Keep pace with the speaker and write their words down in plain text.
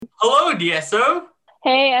DSO.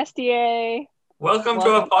 Hey, SDA. Welcome to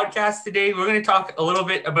our podcast today. We're going to talk a little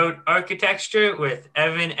bit about architecture with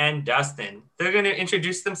Evan and Dustin. They're going to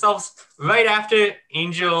introduce themselves right after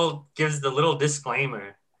Angel gives the little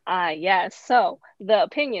disclaimer. Yes. So the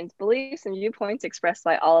opinions, beliefs, and viewpoints expressed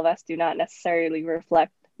by all of us do not necessarily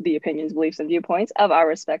reflect the opinions, beliefs, and viewpoints of our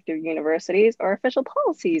respective universities or official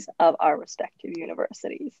policies of our respective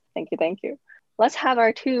universities. Thank you. Let's have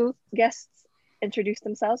our two guests introduce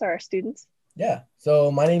themselves, or our students. Yeah, so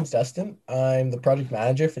my name's Dustin. I'm the project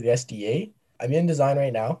manager for the SDA. I'm in design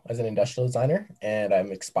right now as an industrial designer, and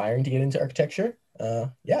I'm aspiring to get into architecture.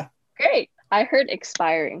 Yeah. Great. I heard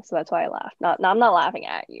expiring, so that's why I laughed. I'm not laughing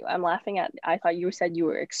at you. I'm laughing at, I thought you said you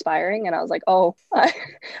were expiring, and I was like, oh,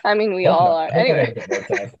 I mean, we all are.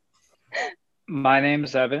 Anyway. My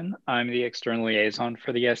name's Evan. I'm the external liaison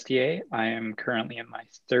for the SDA. I am currently in my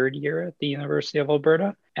third year at the University of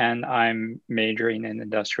Alberta, and I'm majoring in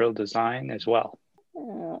industrial design as well.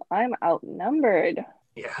 I'm outnumbered.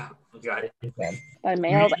 Yeah, we got it. By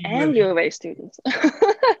males and U of A students.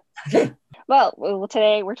 Well,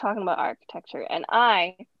 today we're talking about architecture, and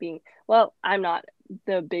I'm not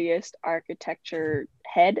the biggest architecture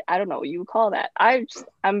head. I don't know what you would call that.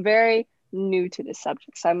 I'm very new to this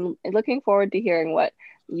subject, so I'm looking forward to hearing what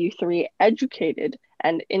you three educated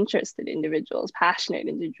and interested individuals, passionate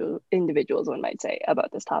individuals, one might say,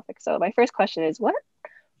 about this topic. So my first question is,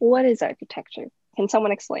 what is architecture? Can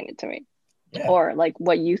someone explain it to me? Yeah. Or like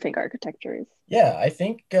what you think architecture is? Yeah, I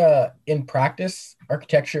think in practice,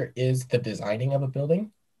 architecture is the designing of a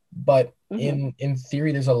building. But in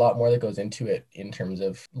theory, there's a lot more that goes into it in terms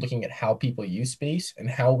of looking at how people use space and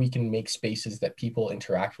how we can make spaces that people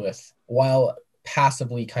interact with while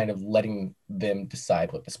passively kind of letting them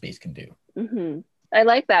decide what the space can do. I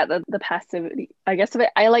like that, the passivity, I guess, of it.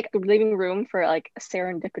 I like leaving room for like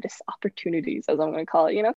serendipitous opportunities, as I'm going to call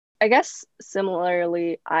it, I guess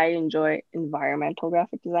similarly, I enjoy environmental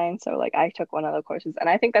graphic design. So like I took one of the courses, and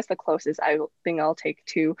I think that's the closest think I'll take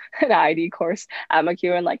to an ID course at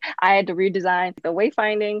McEwen. Like I had to redesign the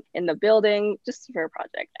wayfinding in the building just for a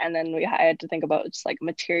project. And then I had to think about just like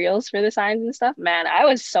materials for the signs and stuff. Man, I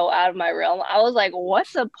was so out of my realm. I was like,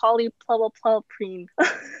 what's a polypropylene?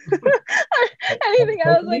 Anything.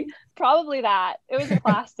 I was like, probably that. It was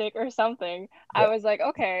plastic or something. Yeah. I was like,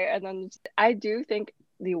 okay. And then I do think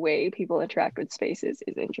the way people interact with spaces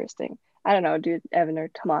is interesting. I don't know, do Evan or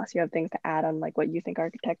Tomas, you have things to add on like what you think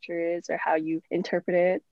architecture is or how you interpret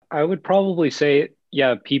it? I would probably say,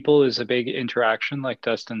 yeah, people is a big interaction, like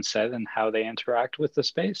Dustin said, and how they interact with the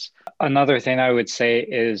space. Another thing I would say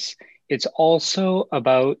is it's also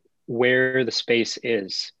about where the space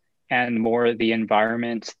is and more the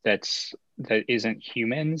environment that isn't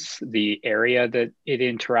humans, the area that it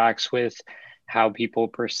interacts with, how people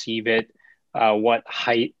perceive it, what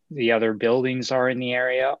height the other buildings are in the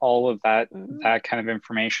area. All of that kind of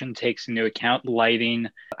information takes into account lighting,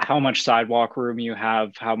 how much sidewalk room you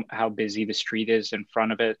have, how busy the street is in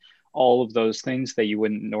front of it. All of those things that you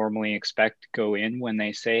wouldn't normally expect go in when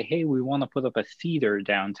they say, hey, we want to put up a theater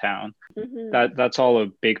downtown. That's all a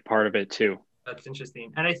big part of it too. That's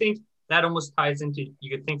interesting. And I think that almost ties into, you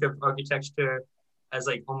could think of architecture as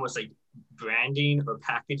like almost like branding or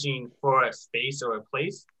packaging for a space or a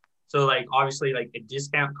place. So like obviously like a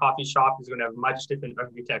discount coffee shop is going to have much different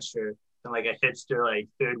architecture than like a hipster like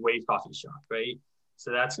third wave coffee shop, right?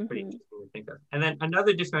 So that's pretty interesting to think of. And then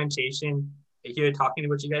another differentiation here talking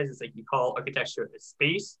about you guys is like you call architecture a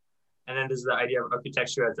space, and then there's the idea of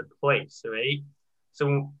architecture as a place, right?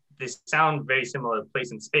 So they sound very similar,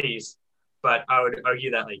 place and space, but I would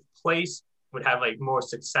argue that like place would have like more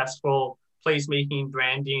successful placemaking,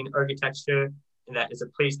 branding, architecture, and that is a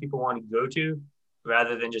place people want to go to,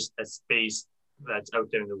 rather than just a space that's out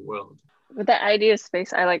there in the world. With the idea of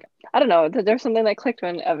space, I don't know, there's something that clicked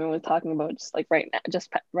when Evan was talking about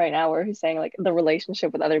just right now where he's saying like the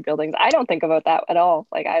relationship with other buildings. I don't think about that at all.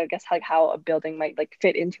 Like I guess like how a building might like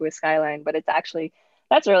fit into a skyline, but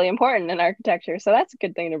that's really important in architecture. So that's a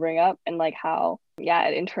good thing to bring up, and like how, yeah,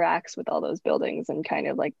 it interacts with all those buildings and kind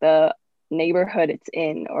of like the neighborhood it's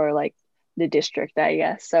in, or like the district, I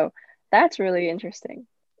guess. So that's really interesting.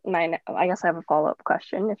 I guess I have a follow-up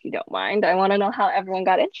question, if you don't mind. I want to know how everyone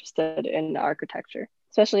got interested in architecture,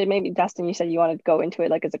 especially maybe Dustin, you said you wanted to go into it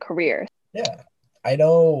like as a career. Yeah, I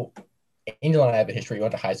know Angel and I have a history. We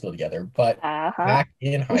went to high school together, but back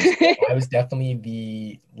in high school, I was definitely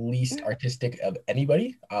the least artistic of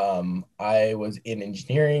anybody. I was in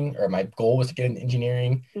engineering, or my goal was to get into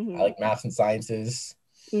engineering. I like maths and sciences.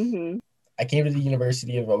 I came to the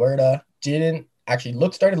University of Alberta,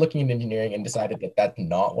 started looking at engineering and decided that that's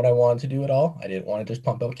not what I wanted to do at all. I didn't want to just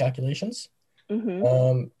pump out calculations.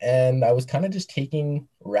 And I was kind of just taking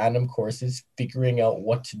random courses, figuring out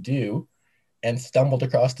what to do, and stumbled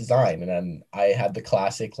across design. And then I had the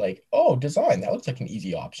classic, like, oh, design, that looks like an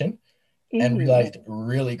easy option. And realized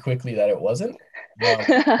really quickly that it wasn't. But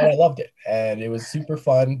I loved it. And it was super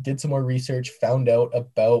fun. Did some more research, found out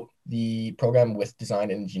about the program with design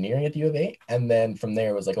and engineering at the U of A. And then from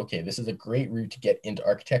there, it was like, okay, this is a great route to get into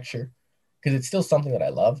architecture, because it's still something that I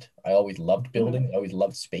loved. I always loved buildings. I always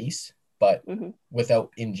loved space. But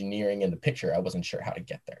without engineering in the picture, I wasn't sure how to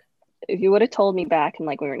get there. If you would have told me back in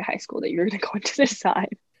like when we were in high school that you were going to go into design,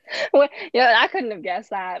 well, yeah, I couldn't have guessed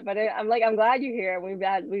that. But I'm glad you're here. We've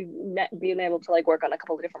been able to like work on a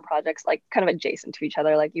couple of different projects, like kind of adjacent to each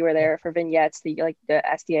other. Like you were there for vignettes. The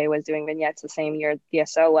SDA was doing vignettes the same year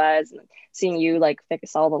DSO was, and seeing you like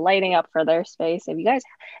fix all the lighting up for their space. If you guys,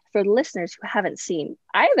 for listeners who haven't seen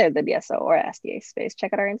either the DSO or SDA space,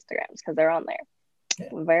 check out our Instagrams because they're on there.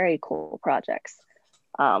 Yeah. Very cool projects.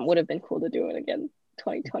 Would have been cool to do it again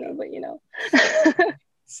 2020, but you know.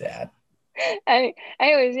 Sad.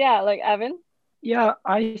 Anyways, yeah, like Evan. Yeah,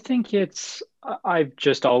 I think I've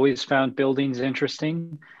just always found buildings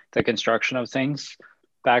interesting, the construction of things.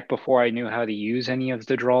 Back before I knew how to use any of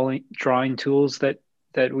the drawing tools that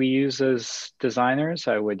we use as designers,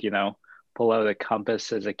 I would, pull out a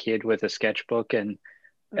compass as a kid with a sketchbook and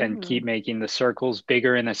keep making the circles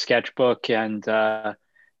bigger in a sketchbook, and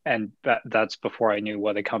that's before I knew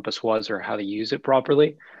what a compass was or how to use it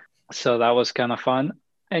properly. So that was kind of fun.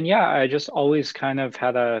 And yeah, I just always kind of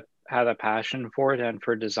had a passion for it and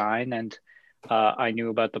for design. And I knew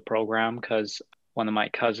about the program because one of my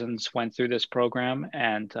cousins went through this program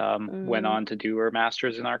and went on to do her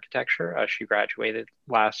master's in architecture. She graduated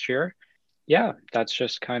last year. Yeah, that's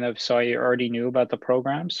just kind of, so I already knew about the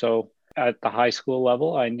program. So at the high school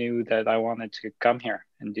level, I knew that I wanted to come here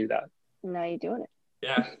and do that. Now you're doing it.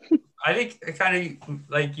 Yeah. I think it kind of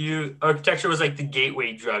like architecture was like the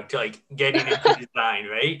gateway drug to like getting into design,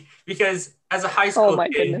 right? Because as a high school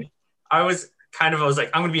kid, I was like,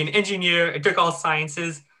 I'm going to be an engineer. I took all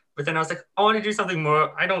sciences, but then I was like, I want to do something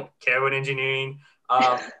more. I don't care about engineering.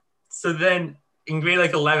 So then in grade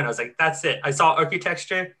like 11, I was like, that's it. I saw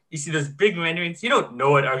architecture. You see those big renderings. You don't know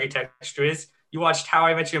what architecture is. You watched How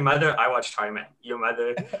I Met Your Mother. I watched How I Met Your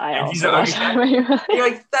Mother. He's an architect. You're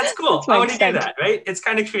like, that's cool. I want to do that, right? It's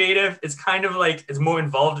kind of creative. It's kind of like, it's more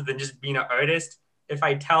involved than just being an artist. If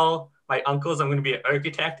I tell my uncles I'm going to be an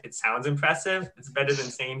architect, it sounds impressive. It's better than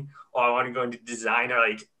saying, oh, I want to go into design or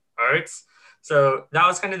like arts. So that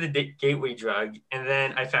was kind of the gateway drug. And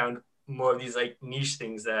then I found more of these like niche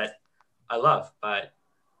things that I love. But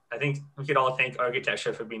I think we could all thank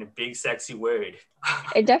architecture for being a big, sexy word.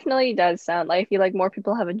 It definitely does sound like, I feel like more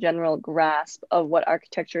people have a general grasp of what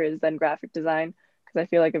architecture is than graphic design. Because I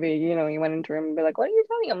feel like if you went into a room and be like, what are you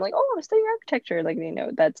doing? I'm like, oh, I'm studying architecture. Like,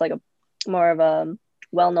 that's like a more of a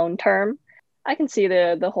well-known term. I can see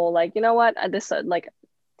the whole, like, you know what, this like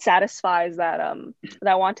satisfies that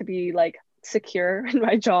that want to be like secure in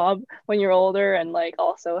my job when you're older, and like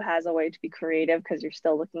also has a way to be creative because you're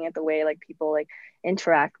still looking at the way like people like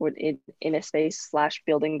interact with it in a space /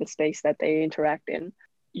 building the space that they interact in.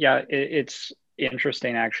 Yeah, it's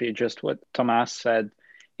interesting actually, just what Tomas said.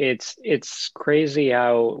 It's crazy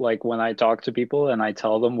how like when I talk to people and I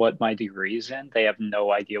tell them what my degree's in, they have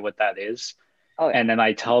no idea what that is. Oh, yeah. And then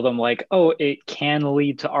I tell them like, oh, it can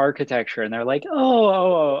lead to architecture, and they're like,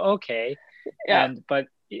 oh, okay. Yeah. But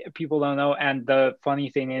people don't know. And the funny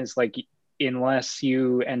thing is, like, unless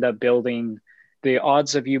you end up building, the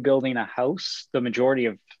odds of you building a house, the majority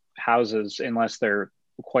of houses, unless they're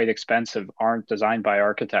quite expensive, aren't designed by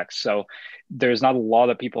architects. So there's not a lot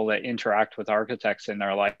of people that interact with architects in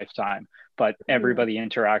their lifetime, but everybody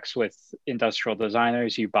interacts with industrial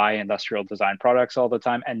designers. You buy industrial design products all the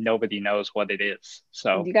time and nobody knows what it is.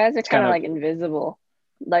 So you guys are kind of like invisible.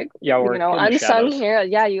 Like, yeah, we're unsung here.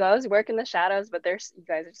 Yeah, you always work in the shadows, but you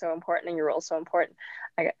guys are so important and your role's so important.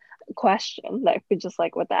 I got a question that could just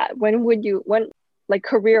like with that. When like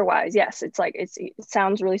career wise, yes, it's like it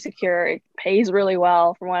sounds really secure. It pays really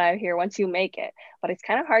well from what I hear once you make it, but it's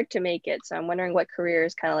kind of hard to make it. So I'm wondering what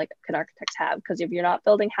careers kind of like can architects have? Because if you're not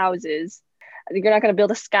building houses, you're not going to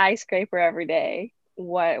build a skyscraper every day.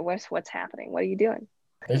 What's happening? What are you doing?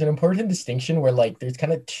 There's an important distinction where like there's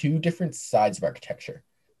kind of two different sides of architecture.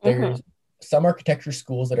 There's some architecture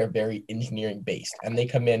schools that are very engineering based, and they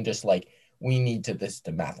come in just like, we need this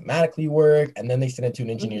to mathematically work, and then they send it to an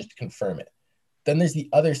engineer to confirm it. Then there's the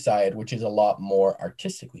other side, which is a lot more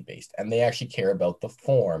artistically based, and they actually care about the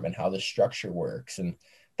form and how the structure works. And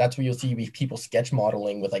that's where you'll see people sketch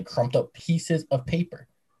modeling with like crumped up pieces of paper,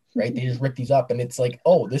 right? They just rip these up and it's like,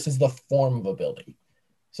 oh, this is the form of a building.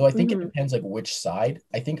 So I think it depends like which side.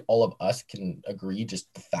 I think all of us can agree,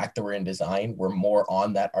 just the fact that we're in design, we're more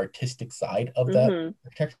on that artistic side of the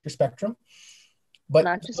architecture spectrum. But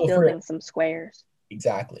not just building some squares.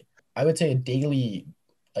 Exactly. I would say a daily,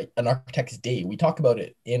 like an architect's day, we talk about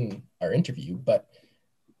it in our interview, but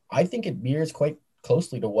I think it mirrors quite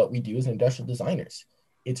closely to what we do as industrial designers.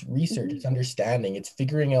 It's research, it's understanding, it's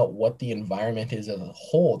figuring out what the environment is as a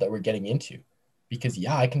whole that we're getting into. Because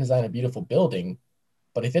yeah, I can design a beautiful building,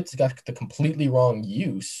 but if it's got the completely wrong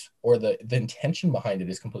use or the intention behind it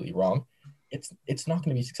is completely wrong, it's not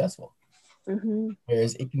going to be successful.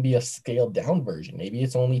 Whereas it can be a scaled down version. Maybe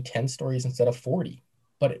it's only 10 stories instead of 40,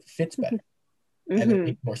 but it fits better and it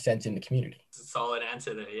makes more sense in the community. It's a solid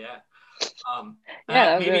answer there, yeah.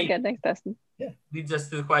 That was really good. Thanks, Dustin. Yeah. Leads us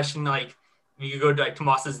to the question, like, we could go to like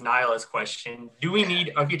Tomas's nihilist question. Do we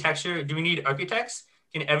need architecture? Do we need architects?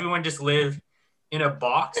 Can everyone just live in a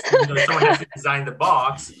box? Someone has to design the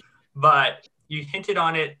box, but you hinted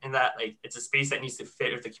on it in that like it's a space that needs to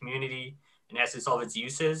fit with the community and has to solve its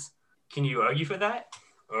uses. Can you argue for that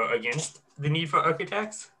or against the need for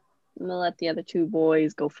architects? I'm gonna let the other two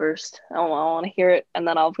boys go first. I want to hear it, and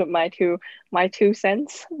then I'll put my 2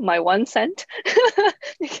 cents, my 1 cent.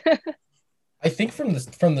 I think from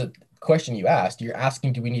the question you asked, you're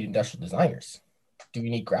asking, do we need industrial designers? Do we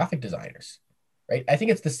need graphic designers? Right? I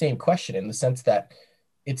think it's the same question in the sense that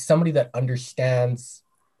it's somebody that understands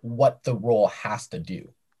what the role has to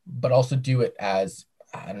do, but also do it as,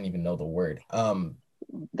 I don't even know the word. How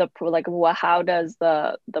does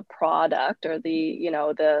the product or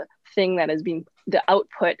the thing that is being the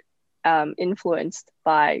output influenced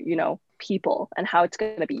by people and how it's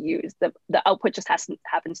going to be used. The output just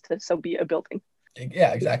happens to be a building.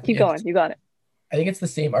 Yeah, exactly. Keep going. You got it. I think it's the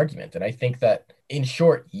same argument, and I think that in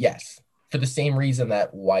short, yes, for the same reason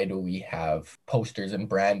that why do we have posters and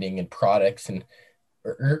branding and products and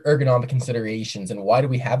ergonomic considerations, and why do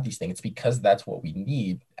we have these things? It's because that's what we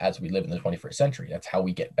need as we live in the 21st century. That's how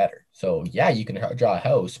we get better. So yeah, you can draw a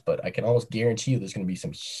house, but I can almost guarantee you there's going to be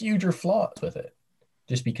some huger flaws with it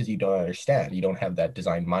just because you don't understand. You don't have that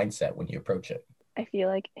design mindset when you approach it. I feel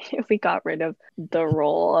like if we got rid of the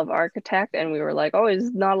role of architect and we were like, oh,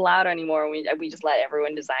 it's not allowed anymore, we just let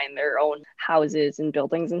everyone design their own houses and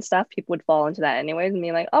buildings and stuff, people would fall into that anyways and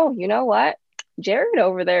be like, oh, you know what? Jared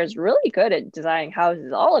over there is really good at designing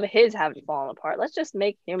houses. All of his haven't fallen apart. Let's just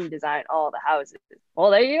make him design all the houses.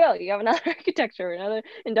 Well, there you go. You have another architecture, another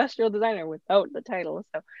industrial designer without the title.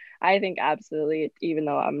 So I think absolutely, even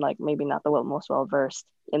though I'm like maybe not the most well-versed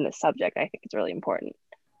in this subject, I think it's really important.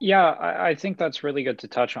 Yeah, I think that's really good to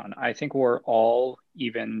touch on. I think we're all,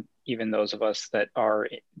 even those of us that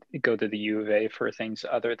go to the U of A for things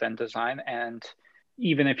other than design, and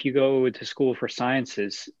even if you go to school for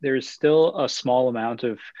sciences, there's still a small amount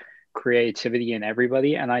of creativity in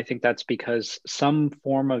everybody. And I think that's because some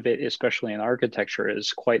form of it, especially in architecture,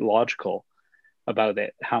 is quite logical about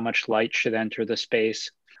it. How much light should enter the space?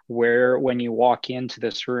 When you walk into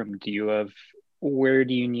this room, where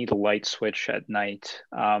do you need a light switch at night?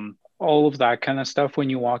 All of that kind of stuff when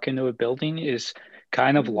you walk into a building is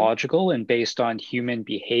kind of logical and based on human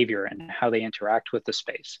behavior and how they interact with the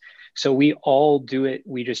space. So we all do it,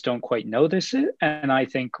 we just don't quite notice it. And I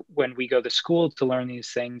think when we go to school to learn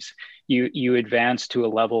these things, you advance to a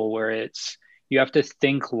level where you have to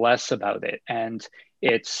think less about it. And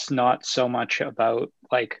it's not so much about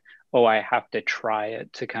like, oh, I have to try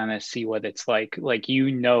it to kind of see what it's like,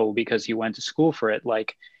 because you went to school for it,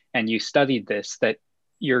 and you studied this, that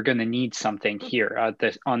you're going to need something here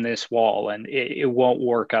on this wall, and it won't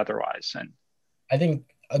work otherwise. And I think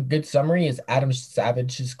a good summary is Adam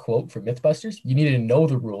Savage's quote from Mythbusters: "You need to know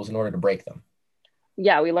the rules in order to break them."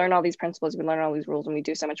 Yeah, we learn all these principles, we learn all these rules, and we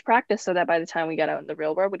do so much practice so that by the time we get out in the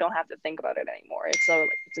real world, we don't have to think about it anymore. It's so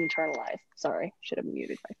it's internalized. Sorry, should have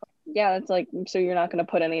muted my phone. Yeah, it's like, so you're not going to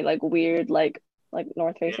put any like weird like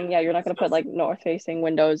north facing. Yeah, you're not going to put like north facing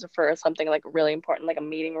windows for something like really important, like a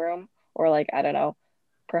meeting room, or like, I don't know,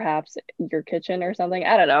 perhaps your kitchen or something.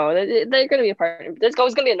 I don't know. They're going to be a part. There's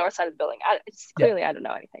always going to be a north side of the building. It's clearly, I don't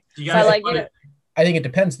know anything. But like, I think it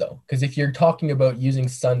depends though, because if you're talking about using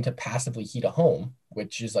sun to passively heat a home,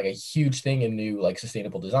 which is like a huge thing in new like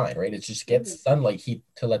sustainable design, right? It just gets sunlight heat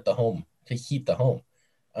to heat the home.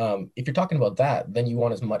 If you're talking about that, then you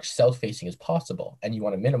want as much south facing as possible and you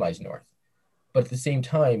want to minimize north. But at the same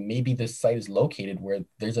time, maybe this site is located where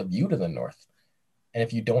there's a view to the north. And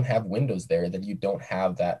if you don't have windows there, then you don't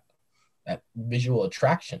have that visual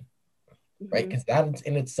attraction, right? Because that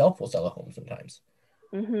in itself will sell a home sometimes.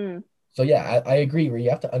 So yeah, I agree where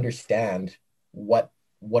you have to understand what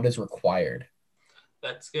is required.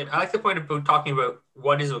 That's good. I like the point about talking about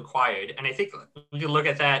what is required. And I think we could look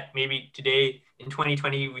at that maybe today in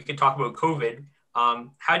 2020, we could talk about COVID.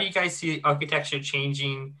 How do you guys see architecture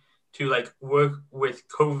changing to like work with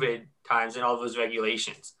COVID times and all those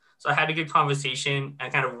regulations? So I had a good conversation,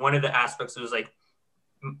 and kind of one of the aspects was like,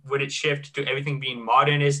 would it shift to everything being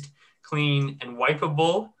modernist, clean, and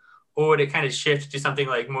wipeable? Or would it kind of shift to something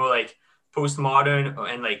like more like postmodern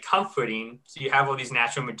and like comforting? So you have all these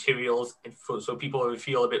natural materials, and so people would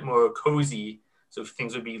feel a bit more cozy. So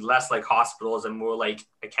things would be less like hospitals and more like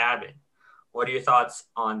a cabin. What are your thoughts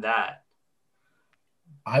on that?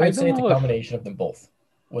 I would say it's a combination of them both,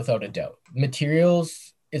 without a doubt.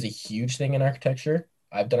 Materials is a huge thing in architecture.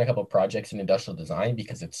 I've done a couple of projects in industrial design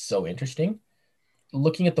because it's so interesting.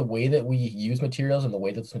 Looking at the way that we use materials and the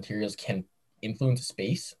way that those materials can influence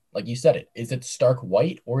space, like you said, is it stark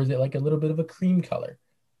white or is it like a little bit of a cream color,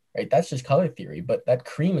 right? That's just color theory, but that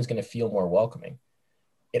cream is going to feel more welcoming.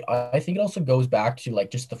 I think it also goes back to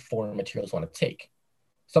like just the form materials want to take.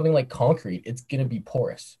 Something like concrete, it's going to be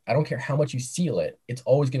porous. I don't care how much you seal it, it's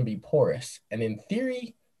always going to be porous. And in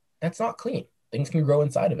theory, that's not clean. Things can grow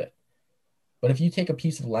inside of it. But if you take a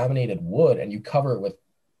piece of laminated wood and you cover it with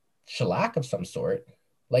shellac of some sort,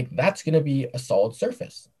 like that's going to be a solid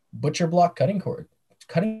surface. Butcher block cutting board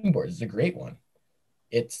is a great one.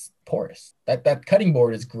 It's porous. That cutting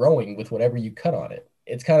board is growing with whatever you cut on it.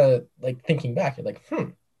 It's kind of like thinking back, you're like,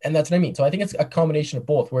 and that's what I mean. So I think it's a combination of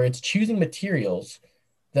both, where it's choosing materials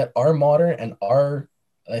that are modern and are,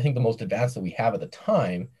 I think, the most advanced that we have at the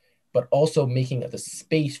time, but also making the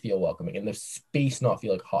space feel welcoming and the space not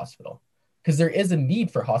feel like a hospital. Because there is a need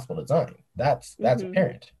for hospital design. That's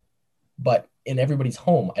apparent. But in everybody's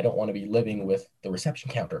home, I don't want to be living with the reception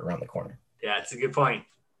counter around the corner. Yeah, it's a good point.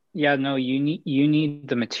 Yeah, no, you need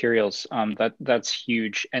the materials. That's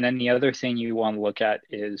huge. And then the other thing you want to look at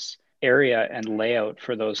is area and layout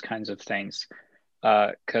for those kinds of things.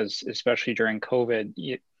 Because especially during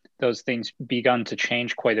COVID, those things begun to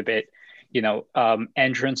change quite a bit.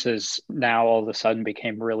 Entrances now all of a sudden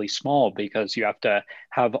became really small because you have to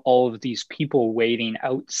have all of these people waiting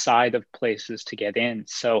outside of places to get in.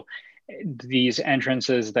 So these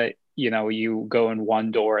entrances that, you go in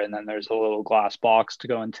one door and then there's a little glass box to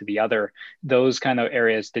go into the other, those kind of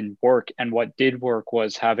areas didn't work. And what did work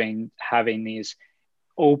was having these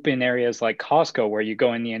open areas like Costco, where you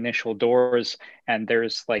go in the initial doors and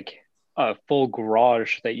there's like a full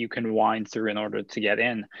garage that you can wind through in order to get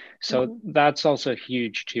in. So that's also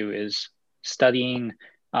huge too, is studying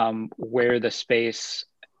what the space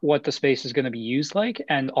is going to be used like,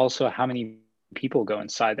 and also how many people go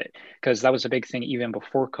inside it, because that was a big thing even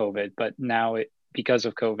before COVID, but now because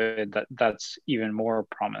of COVID, that's even more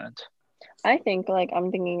prominent. I think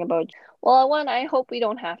I'm thinking about, well, one, I hope we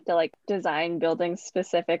don't have to design buildings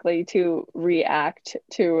specifically to react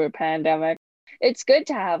to a pandemic. It's good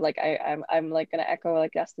to have I'm gonna echo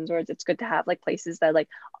Justin's words. It's good to have places that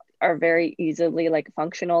are very easily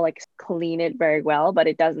functional, clean it very well, but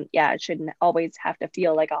it shouldn't always have to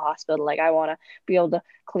feel like a hospital. I want to be able to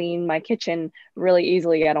clean my kitchen really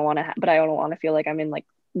easily. I don't want to, but I don't want to feel like I'm in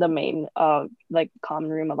the main common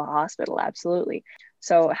room of a hospital. Absolutely.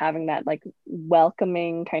 So having that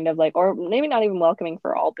welcoming kind of or maybe not even welcoming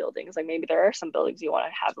for all buildings. Maybe there are some buildings you want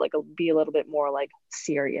to have be a little bit more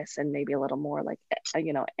serious and maybe a little more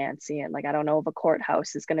antsy, and I don't know if a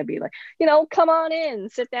courthouse is going to be come on in,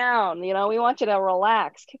 sit down, we want you to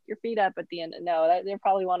relax, kick your feet up at the end. No, they're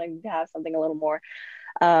probably wanting to have something a little more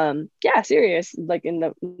serious, in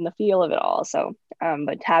the feel of it all. So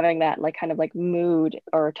but having that mood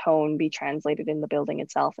or tone be translated in the building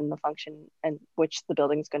itself and the function and which the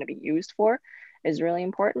building is going to be used for is really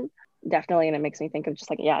important, definitely. And it makes me think of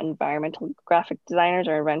just environmental graphic designers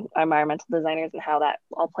or environmental designers and how that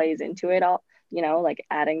all plays into it all,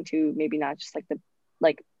 adding to maybe not just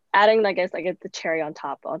adding, I guess, the cherry on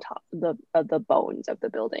top of the bones of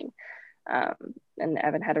the building. And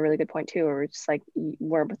Evan had a really good point too, where it's just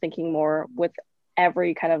we're thinking more with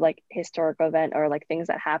every kind of historical event or things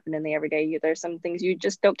that happen in the everyday. There's some things you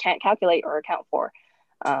just can't calculate or account for.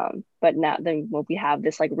 But now then when we have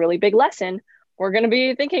this really big lesson, we're going to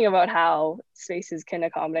be thinking about how spaces can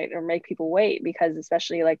accommodate or make people wait, because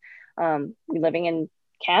especially living in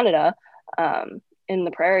Canada, in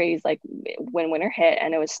the prairies, when winter hit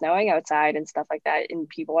and it was snowing outside and stuff like that, and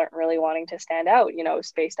people aren't really wanting to stand out,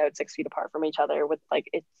 spaced out 6 feet apart from each other with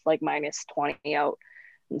it's minus 20 out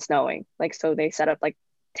and snowing. So they set up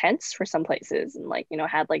tents for some places and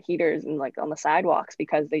had heaters and on the sidewalks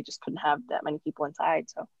because they just couldn't have that many people inside.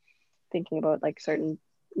 So thinking about certain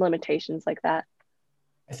limitations like that.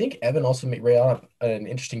 I think Evan also made right on an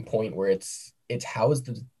interesting point where it's it's how is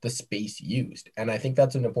the space used. And I think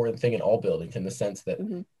that's an important thing in all buildings, in the sense that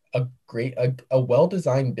a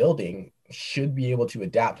well-designed building should be able to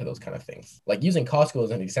adapt to those kind of things. Like using Costco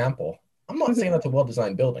as an example, I'm not saying that's a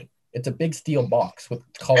well-designed building. It's a big steel box with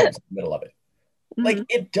columns in the middle of it. Like,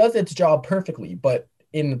 it does its job perfectly, but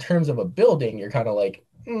in terms of a building, you're kind of like,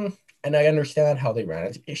 and I understand how they ran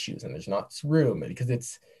into issues, and there's not room because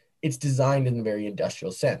it's designed in a very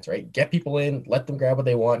industrial sense, right? Get people in, let them grab what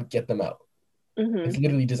they want, get them out. It's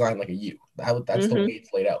literally designed like a U. That's the way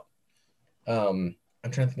it's laid out. I'm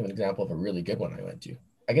trying to think of an example of a really good one I went to.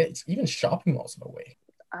 I guess even shopping malls in a way.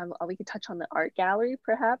 We could touch on the art gallery,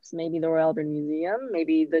 perhaps. Maybe the Royal Albert Museum.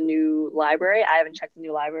 Maybe the new library. I haven't checked the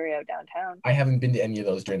new library out downtown. I haven't been to any of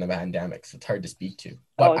those during the pandemic, so it's hard to speak to.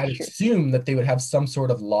 But I'd assume that they would have some sort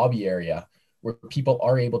of lobby area where people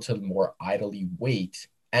are able to more idly wait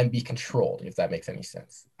and be controlled, if that makes any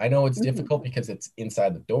sense. I know it's difficult because it's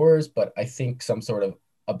inside the doors, but I think some sort of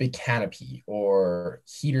a big canopy or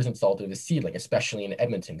heaters installed in the ceiling, especially in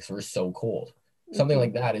Edmonton because we're so cold. Something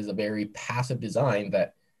like that is a very passive design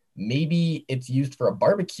that maybe it's used for a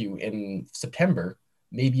barbecue in September.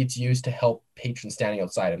 Maybe it's used to help patrons standing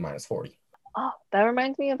outside at -40. Oh, that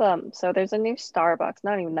reminds me of so there's a new Starbucks,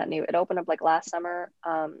 not even that new. It opened up like last summer.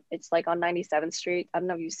 It's like on 97th Street. I don't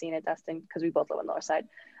know if you've seen it, Dustin, because we both live on the north side.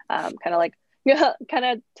 Kind of like kind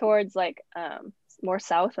of towards like more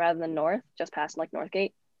south rather than north, just past like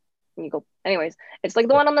Northgate. And you go, anyways, it's like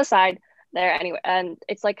the one on the side there anyway, and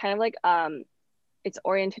it's like kind of like it's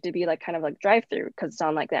oriented to be like kind of like drive-through because it's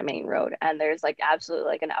on like that main road, and there's like absolutely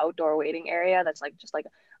like an outdoor waiting area that's like just like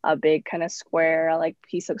a big kind of square like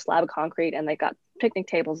piece of slab of concrete, and they got picnic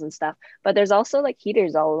tables and stuff, but there's also like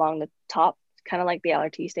heaters all along the top, kind of like the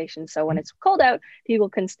LRT station, so when it's cold out people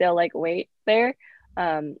can still like wait there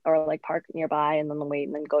or like park nearby and then wait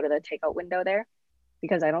and then go to the takeout window there,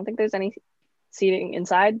 because I don't think there's any seating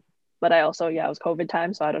inside. But I also, it was COVID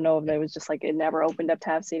time, so I don't know if there was just like it never opened up to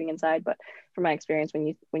have seating inside. But from my experience,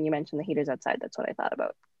 when you mentioned the heaters outside, that's what I thought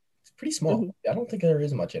about. It's pretty small. I don't think there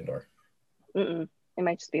is much indoor. It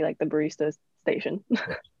might just be like the barista station.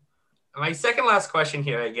 My second last question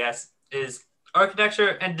here, I guess, is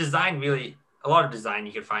architecture and design. Really, a lot of design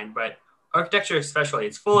you could find, but architecture especially,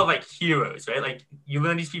 it's full of like heroes, right? Like you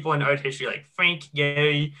learn these people in art history, like Frank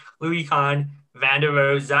Gehry, Louis Kahn, Van der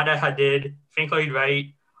Rohe, Zaha Hadid, Frank Lloyd Wright.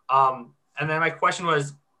 And then my question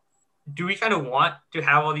was, do we kind of want to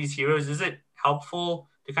have all these heroes? Is it helpful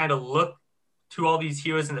to kind of look to all these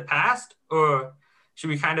heroes in the past? Or should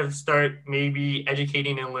we kind of start maybe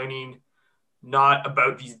educating and learning not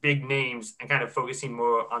about these big names and kind of focusing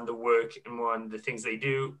more on the work and more on the things they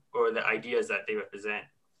do or the ideas that they represent?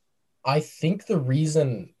 I think the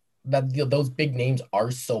reason that those big names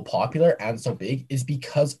are so popular and so big is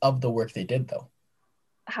because of the work they did, though.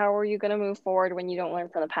 How are you going to move forward when you don't learn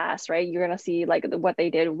from the past, right? You're going to see like what they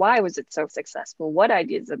did. Why was it so successful? What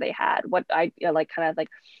ideas that they had? What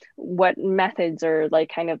what methods or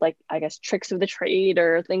like kind of like, I guess, tricks of the trade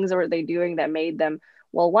or things that were they doing that made them,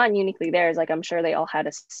 well, one, uniquely theirs. Like I'm sure they all had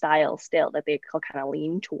a style still that they could kind of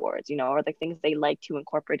lean towards, or the things they like to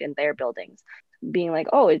incorporate in their buildings. Being like,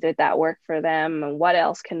 oh, is it that work for them? And what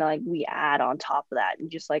else can like we add on top of that? And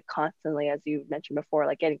just like constantly, as you mentioned before,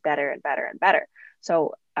 like getting better and better and better.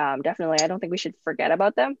 So definitely, I don't think we should forget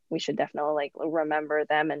about them. We should definitely like remember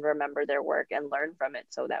them and remember their work and learn from it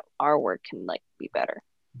so that our work can like be better.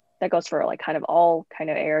 That goes for like kind of all kind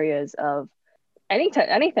of areas of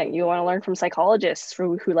anything. You want to learn from psychologists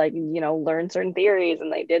who like, learn certain theories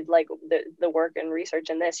and they did like the work and research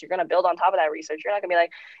in this. You're going to build on top of that research. You're not gonna be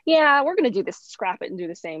like, yeah, we're going to do this, scrap it and do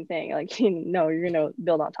the same thing. Like, no, you're going to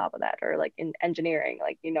build on top of that. Or like in engineering,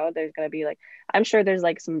 like, there's going to be like, I'm sure there's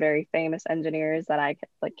like some very famous engineers that I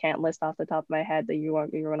like can't list off the top of my head that you're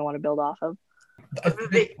going to want to build off of.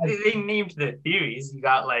 They named the theories. You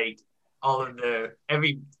got like all of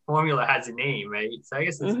every formula has a name, right? So I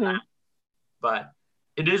guess it's that. But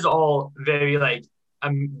it is all very like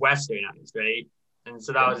westernized, right? And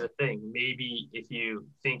so that was the thing. Maybe if you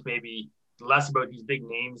think maybe less about these big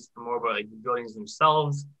names and more about like the buildings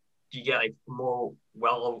themselves, do you get like more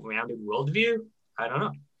well-rounded worldview? I don't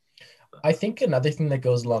know. I think another thing that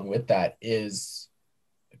goes along with that is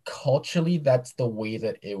culturally, that's the way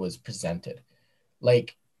that it was presented.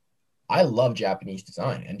 Like, I love Japanese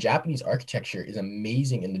design, and Japanese architecture is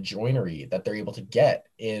amazing in the joinery that they're able to get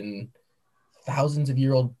in thousands of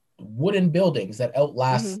year old wooden buildings that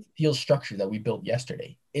outlast steel structure that we built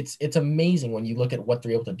yesterday. It's amazing when you look at what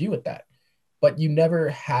they're able to do with that. But you never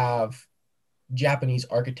have Japanese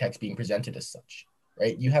architects being presented as such,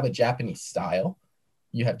 right? You have a Japanese style,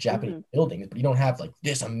 you have Japanese buildings, but you don't have like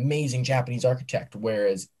this amazing Japanese architect.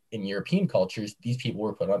 Whereas in European cultures, these people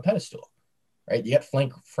were put on a pedestal, right? You get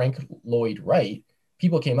Frank Lloyd Wright,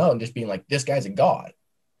 people came out and just being like, this guy's a god.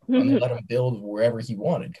 And they let him build wherever he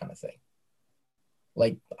wanted, kind of thing.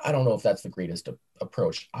 Like, I don't know if that's the greatest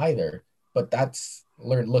approach either, but that's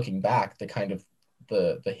looking back, the kind of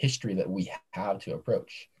the history that we have to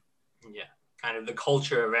approach. Yeah, kind of the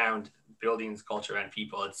culture around buildings, culture around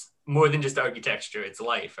people. It's more than just architecture, it's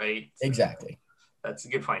life, right? So exactly. That's a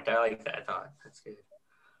good point. I like that thought. That's good.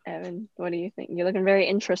 Evan, what do you think? You're looking very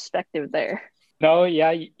introspective there. No,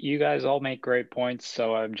 yeah, you guys all make great points,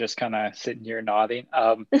 so I'm just kind of sitting here nodding.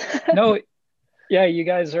 No, yeah, you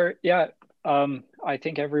guys are, yeah. I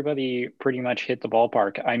think everybody pretty much hit the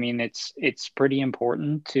ballpark. I mean, it's pretty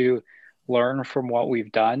important to learn from what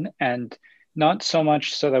we've done, and not so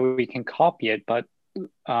much so that we can copy it, but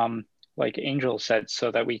like Angel said, so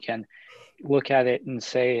that we can look at it and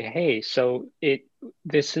say, hey, so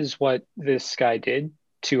this is what this guy did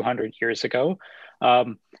 200 years ago.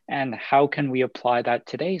 And how can we apply that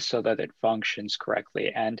today so that it functions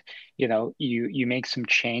correctly? And you make some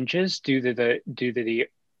changes due to the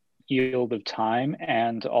yield of time,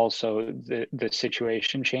 and also the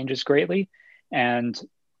situation changes greatly, and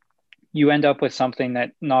you end up with something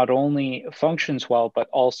that not only functions well, but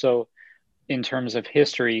also in terms of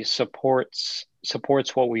history supports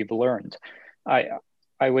what we've learned.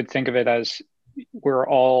 I would think of it as we're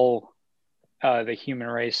all the human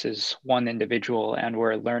race is one individual, and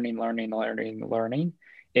we're learning.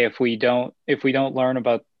 If we don't learn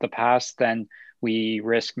about the past, then we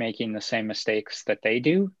risk making the same mistakes that they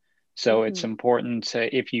do. So it's important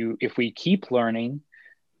to, if we keep learning,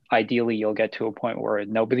 ideally you'll get to a point where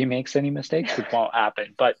nobody makes any mistakes, which won't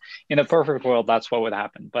happen. But in a perfect world, that's what would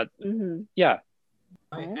happen. But yeah.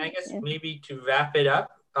 I guess maybe to wrap it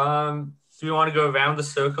up, so we want to go around the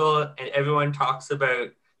circle and everyone talks about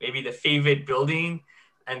maybe the favorite building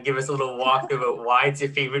and give us a little walk about why it's your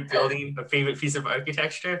favorite building, a favorite piece of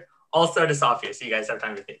architecture. I'll start us off here so you guys have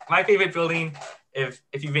time to think. My favorite building, if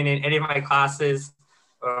you've been in any of my classes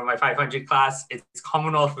or my 500 class, it's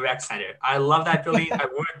Commonwealth Rec Center. I love that building. I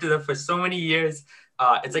worked with it for so many years.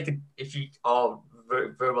 It's like, if you all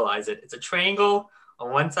verbalize it, it's a triangle.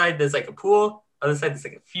 On one side, there's like a pool. Other side, there's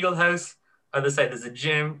like a field house. Other side, there's a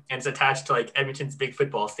gym, and it's attached to like Edmonton's big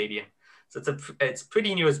football stadium. So it's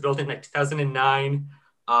pretty new. It was built in like 2009.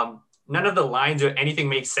 None of the lines or anything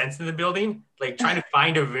makes sense in the building. Like trying to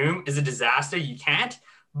find a room is a disaster. You can't,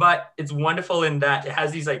 but it's wonderful in that it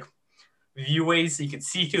has these like viewways so you can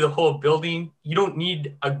see through the whole building. You don't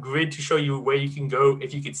need a grid to show you where you can go.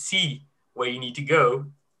 If you could see where you need to go,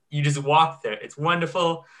 you just walk there. It's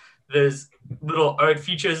wonderful. There's little art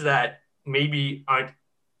features that maybe aren't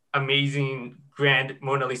amazing grand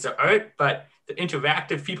Mona Lisa art, but the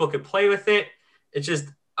interactive, people could play with it. It's just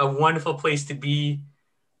a wonderful place to be.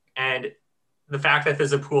 And the fact that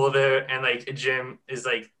there's a pool there and like a gym is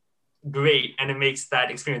like great. And it makes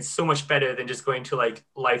that experience so much better than just going to like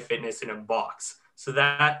Life Fitness in a box. So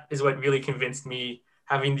that is what really convinced me,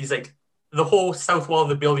 having these like, the whole south wall of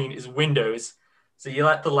the building is windows. So you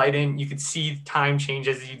let the light in, you could see time change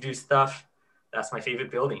as you do stuff. That's my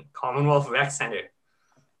favorite building, Commonwealth Rec Center.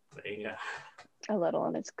 Yeah. A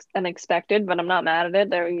little unexpected, but I'm not mad at it.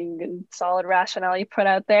 There you good solid rationale you put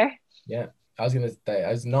out there. Yeah, I was gonna say I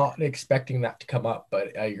was not expecting that to come up,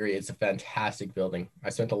 but I agree. It's a fantastic building. I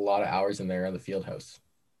spent a lot of hours in there on the field house.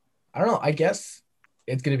 I don't know. I guess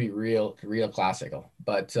it's gonna be real classical,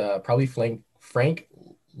 but probably Frank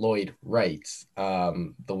Lloyd Wright's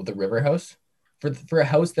the River House for a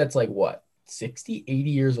house that's like what 60, 80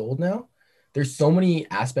 years old now. There's so many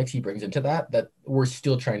aspects he brings into that we're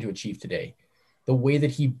still trying to achieve today. The way that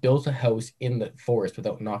he built a house in the forest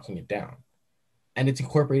without knocking it down. And it's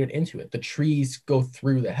incorporated into it. The trees go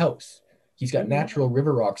through the house. He's got natural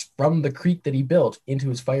river rocks from the creek that he built into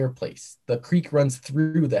his fireplace. The creek runs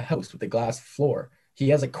through the house with a glass floor. He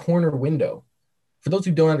has a corner window. For those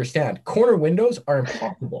who don't understand, corner windows are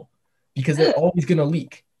impossible because they're always going to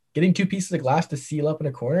leak. Getting two pieces of glass to seal up in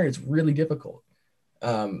a corner is really difficult.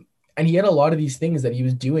 And he had a lot of these things that he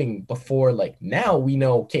was doing before. Like now we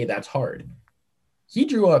know, okay, that's hard. He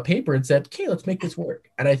drew on a paper and said, okay, let's make this work.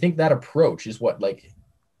 And I think that approach is what like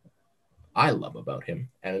I love about him,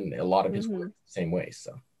 and a lot of his work the same way.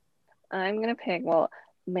 So I'm gonna pick, well,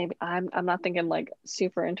 maybe I'm not thinking like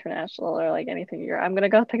super international or like anything here. I'm gonna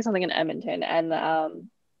go pick something in Edmonton. And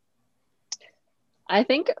I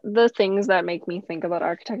think the things that make me think about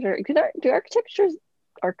architecture, do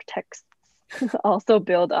architects also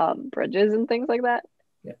build bridges and things like that?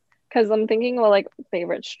 Because I'm thinking about like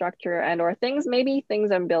favorite structure and or things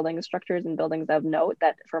I'm building, structures and buildings of note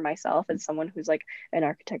that for myself as someone who's like an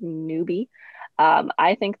architect newbie,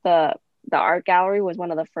 I think the art gallery was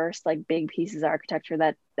one of the first like big pieces of architecture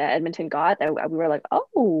that Edmonton got, that we were like,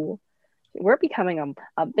 oh, we're becoming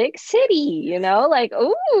a big city, you know, like,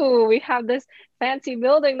 ooh, we have this fancy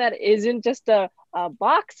building that isn't just a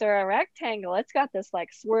box or a rectangle. It's got this like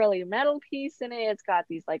swirly metal piece in it. It's got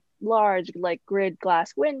these like large like grid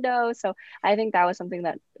glass windows. So I think that was something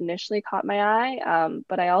that initially caught my eye.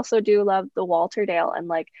 But I also do love the Walterdale and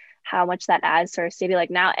like how much that adds to our city.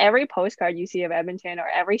 Like now every postcard you see of Edmonton, or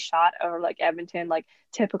every shot of like Edmonton, like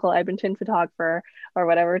typical Edmonton photographer or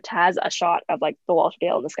whatever, has a shot of like the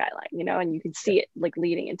Walterdale and the skyline, you know, and you can see it like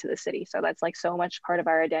leading into the city. So that's like so much part of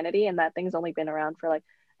our identity. And that thing's only been around for like,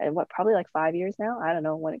 probably like 5 years now. I don't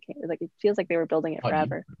know when it came. Like, it feels like they were building it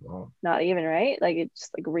forever. Not even, right? Like it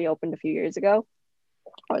just like reopened a few years ago,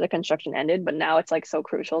 or the construction ended, but now it's like so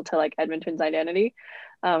crucial to like Edmonton's identity.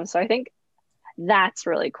 So I think that's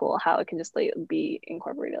really cool how it can just like be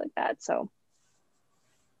incorporated like that. So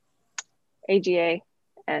AGA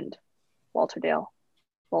and Walterdale,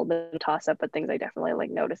 a little bit of toss up, but things I definitely like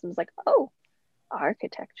noticed and was like, oh,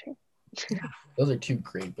 architecture. Those are two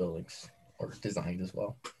great buildings, or designs as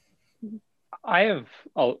well. I have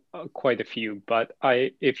quite a few, but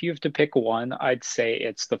if you have to pick one, I'd say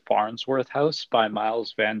it's the Farnsworth House by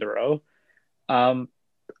Miles van der Rohe.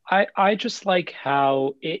 I just like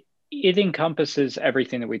how it encompasses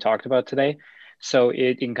everything that we talked about today. So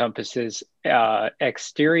it encompasses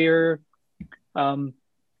exterior,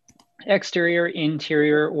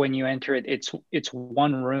 interior. When you enter it, it's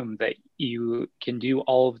one room that you can do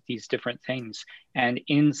all of these different things. And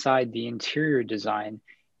inside the interior design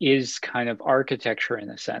is kind of architecture in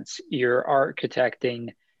a sense. You're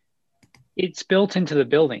architecting, it's built into the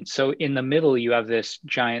building. So in the middle, you have this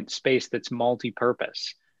giant space that's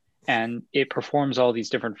multi-purpose, and it performs all these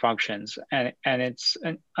different functions. And it's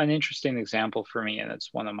an interesting example for me, and it's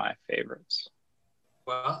one of my favorites.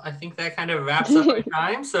 Well, I think that kind of wraps up our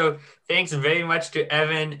time. So thanks very much to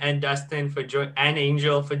Evan and Dustin and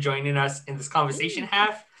Angel for joining us in this conversation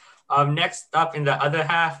half. Next up in the other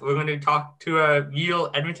half, we're going to talk to a real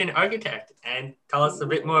Edmonton architect and tell us a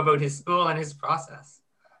bit more about his school and his process.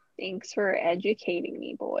 Thanks for educating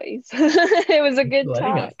me, boys. It was a good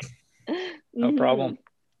talk. No problem.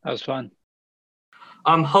 That was fun.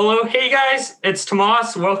 Hello. Hey, guys. It's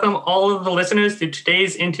Tomas. Welcome all of the listeners to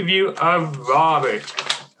today's interview of Robert,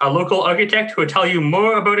 a local architect who will tell you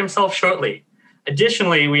more about himself shortly.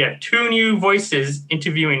 Additionally, we have two new voices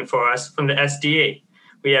interviewing for us from the SDA.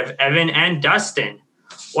 We have Evan and Dustin.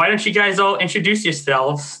 Why don't you guys all introduce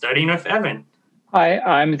yourselves, starting with Evan? Hi,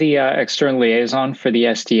 I'm the external liaison for the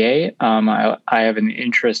SDA. I have an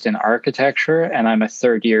interest in architecture, and I'm a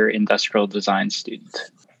third-year industrial design student.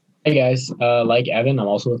 Hey guys, like Evan, I'm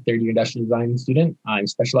also a third-year industrial design student. I'm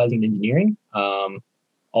specializing in engineering.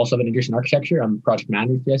 Also have an interest in architecture. I'm project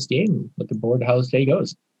manager for the SDA, and looking forward to how this day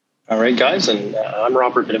goes. All right, guys, and I'm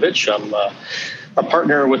Robert Vinovich. I'm a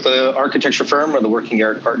partner with the architecture firm or the Working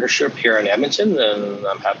Yard Partnership here in Edmonton, and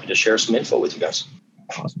I'm happy to share some info with you guys.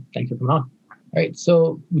 Awesome. Thanks for coming on. All right,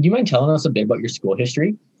 so would you mind telling us a bit about your school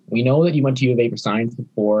history? We know that you went to U of A for science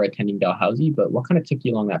before attending Dalhousie, but what kind of took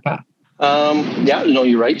you along that path? Yeah, no,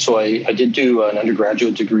 you're right. So I did do an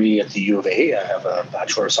undergraduate degree at the U of A. I have a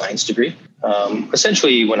Bachelor of Science degree.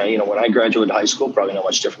 Essentially, when I graduated high school, probably not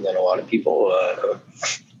much different than a lot of people.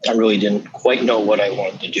 I really didn't quite know what I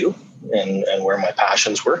wanted to do and where my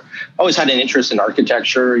passions were. I always had an interest in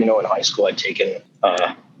architecture. In high school, I'd taken,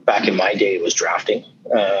 back in my day, it was drafting.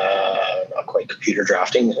 Not quite computer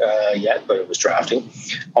drafting yet, but it was drafting.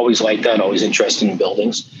 Always liked that, always interested in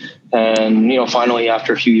buildings. And, finally,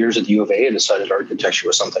 after a few years at the U of A, I decided architecture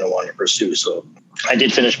was something I wanted to pursue. So I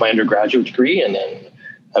did finish my undergraduate degree and then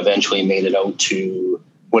eventually made it out to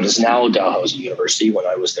what is now Dalhousie University. When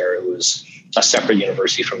I was there, it was a separate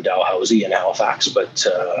university from Dalhousie in Halifax, but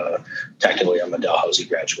technically I'm a Dalhousie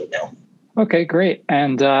graduate now. Okay, great.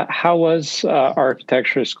 And how was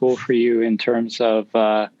architecture school for you in terms of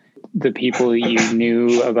the people you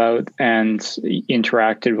knew about and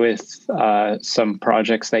interacted with, some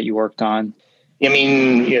projects that you worked on? I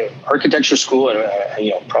mean, architecture school,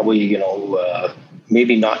 probably,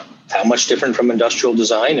 maybe not that much different from industrial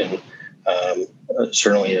design. And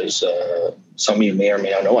certainly as some of you may or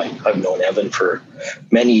may not know, I've known Evan for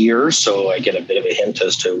many years, so I get a bit of a hint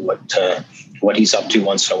as to what he's up to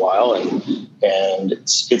once in a while. And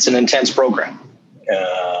it's an intense program.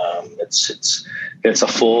 It's a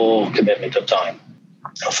full commitment of time,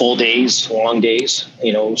 full days, long days,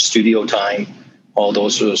 studio time, all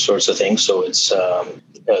those sorts of things. So it's,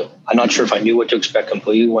 I'm not sure if I knew what to expect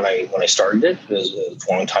completely when I started it. It was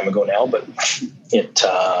a long time ago now, but it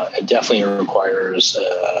definitely requires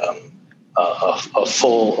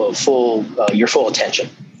your full attention,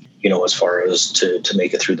 as far as to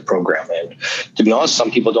make it through the program. And to be honest,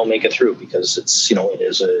 some people don't make it through because it's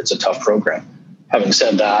a tough program. Having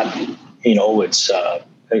said that, it's a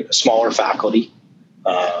smaller faculty,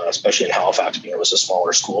 especially in Halifax, being it was a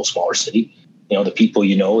smaller school, smaller city. The people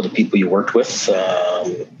the people you worked with,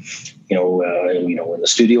 in the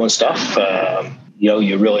studio and stuff,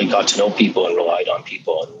 you really got to know people and relied on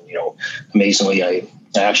people. And, amazingly, I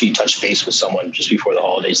actually touched base with someone just before the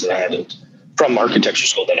holidays that I hadn't, from architecture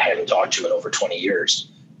school, that I hadn't talked to in over 20 years.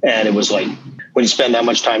 And it was like, when you spend that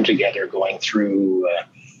much time together going through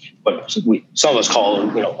what some of us call,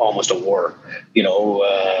 almost a war,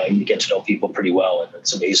 you get to know people pretty well. And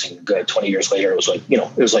it's amazing. 20 years later, it was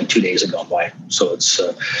like 2 days had gone by. So it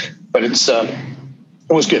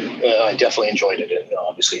was good. I definitely enjoyed it. And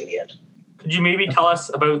obviously in the end. Could you maybe tell us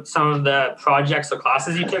about some of the projects or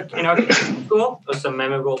classes you took in architecture school, or some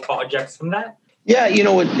memorable projects from that? Yeah,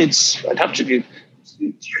 I'd have to do.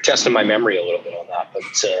 You're testing my memory a little bit on that, but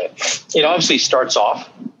it obviously starts off.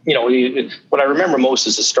 What I remember most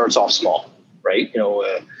is it starts off small, right?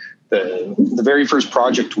 The very first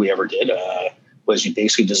project we ever did was you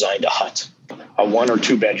basically designed a hut, a 1 or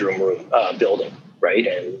 2 bedroom room building, right?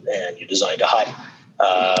 And you designed a hut,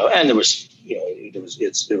 and there was.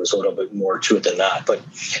 It was a little bit more to it than that, but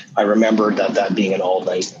I remember that being an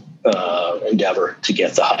all-night endeavor to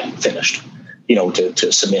get the hut finished,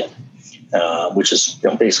 to submit, which is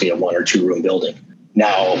basically a 1 or 2 room building.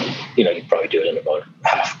 Now, you probably do it in about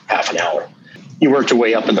half an hour. You worked your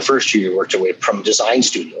way up in the first year. You worked your way from design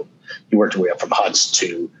studio. You worked your way up from huts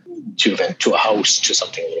to a house to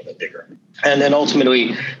something a little bit bigger, and then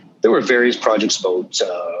ultimately. There were various projects about,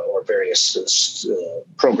 or various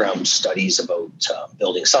program studies about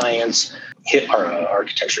building science,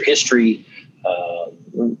 architecture history.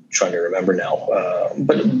 I'm trying to remember now,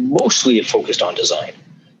 but mostly it focused on design.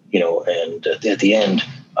 And at the end,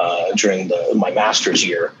 during my master's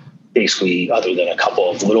year, basically, other than a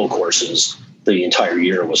couple of little courses, the entire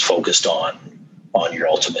year was focused on your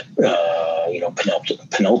ultimate,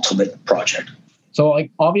 penultimate project. So,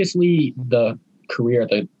 obviously, the career,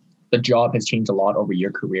 the job has changed a lot over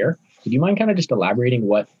your career. Do you mind kind of just elaborating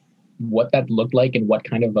what that looked like and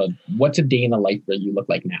what's a day in the life that you look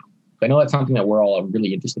like now? I know that's something that we're all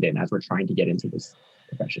really interested in as we're trying to get into this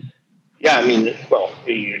profession. Yeah,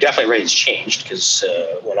 you're definitely right. It's changed because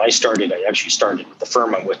when I started, I actually started with the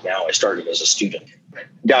firm I'm with now. I started as a student.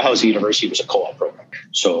 Dalhousie University was a co-op program.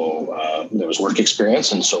 So there was work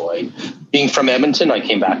experience. And so being from Edmonton, I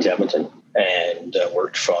came back to Edmonton and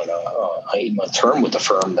worked for an 8-month term with the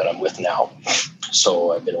firm that I'm with now.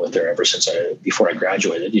 So I've been with there ever since before I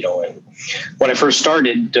graduated, and when I first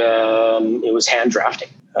started, it was hand drafting,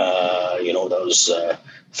 those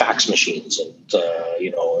fax machines and,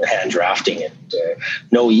 hand drafting and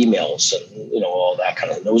no emails and, all that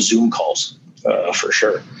kind of, no Zoom calls for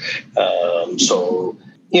sure. So,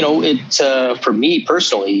 for me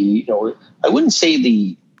personally, I wouldn't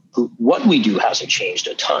say what we do hasn't changed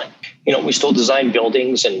a ton. We still design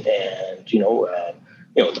buildings and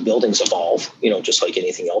the buildings evolve, just like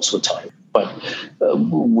anything else with time. But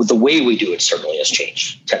with the way we do it certainly has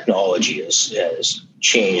changed. Technology has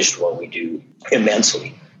changed what we do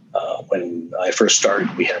immensely. When I first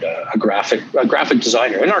started, we had a graphic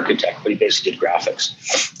designer, an architect, but he basically did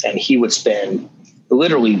graphics. And he would spend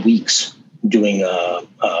literally weeks doing a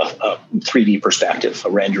 3D perspective, a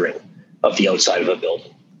rendering of the outside of a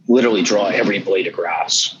building. Literally draw every blade of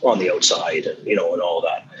grass on the outside and, and all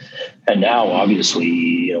that. And now,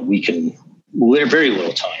 obviously, we can, very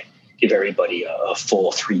little time, give everybody a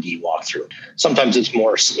full 3D walkthrough. Sometimes it's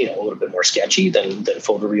more, a little bit more sketchy than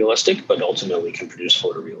photorealistic, but ultimately we can produce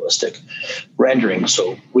photorealistic rendering.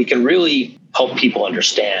 So we can really help people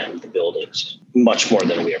understand the buildings much more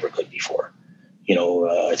than we ever could before.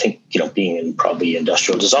 I think, being in probably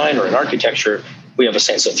industrial design or in architecture, we have a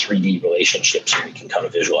sense of 3D relationships and we can kind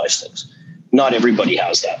of visualize things. Not everybody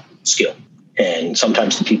has that skill. And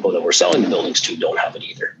sometimes the people that we're selling the buildings to don't have it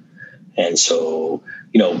either. And so,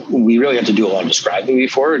 we really have to do a lot of describing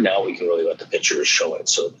before. Now we can really let the pictures show it.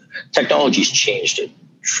 So technology's changed it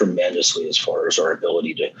tremendously as far as our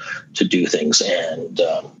ability to do things and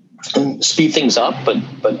speed things up,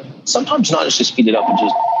 but sometimes not just to speed it up and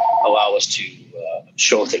just allow us to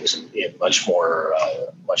show things in much more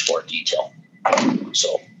detail.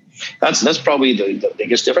 So that's probably the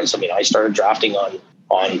biggest difference. I started drafting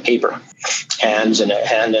on paper, hand and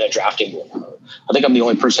a drafting board. I think I'm the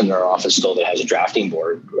only person in our office still that has a drafting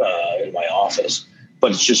board in my office,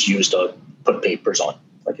 but it's just used to put papers on.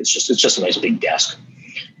 It's just a nice big desk.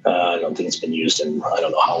 I don't think it's been used in I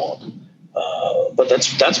don't know how long. But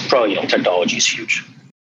that's probably, technology is huge.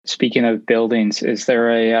 Speaking of buildings, is there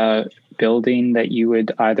a building that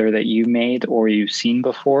you made or you've seen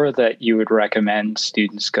before that you would recommend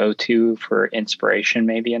students go to for inspiration,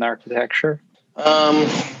 maybe in architecture?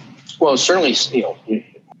 Well, certainly,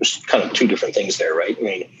 there's kind of two different things there, right? I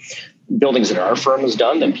mean, buildings that our firm has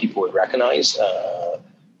done that people would recognize.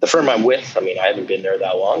 The firm I'm with, I haven't been there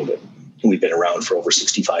that long, but we've been around for over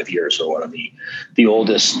 65 years. We're one of the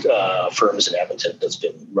oldest firms in Edmonton that's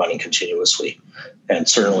been running continuously. And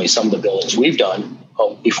certainly some of the buildings we've done,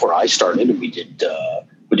 before I started, we did the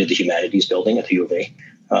Humanities building at the U of A.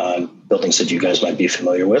 Buildings that you guys might be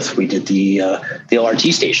familiar with. We did the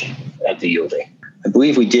LRT station at the U of A. I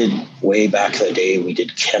believe we did, way back in the day, we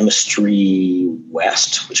did Chemistry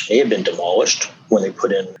West, which may have been demolished when they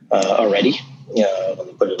put in already. When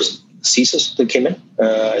they put it as CSIS that came in,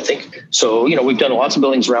 I think. So, we've done lots of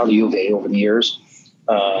buildings around the U of A over the years.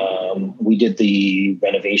 We did the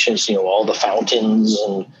renovations, all the fountains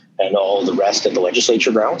and all the rest of the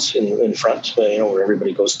legislature grounds in front, where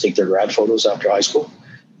everybody goes to take their grad photos after high school.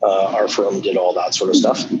 Our firm did all that sort of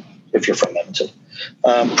stuff, if you're from Edmonton.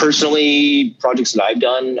 Personally, projects that I've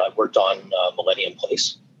done, I've worked on Millennium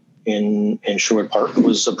Place in Sherwood Park.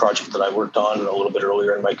 Was a project that I worked on a little bit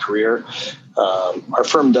earlier in my career. Our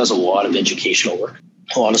firm does a lot of educational work,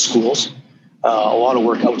 a lot of schools, a lot of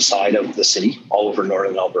work outside of the city, all over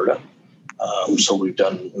northern Alberta. So we've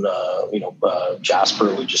done, Jasper.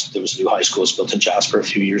 There was a new high school built in Jasper a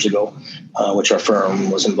few years ago, which our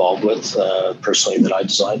firm was involved with, personally, that I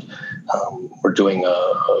designed. We're doing a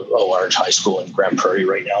large high school in Grand Prairie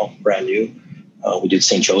right now, brand new. We did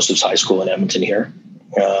St. Joseph's High School in Edmonton here,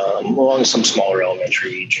 along with some smaller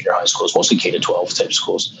elementary, junior high schools, mostly K-12 type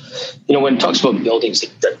schools. When it talks about buildings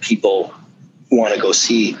that people want to go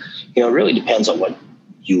see, it really depends on what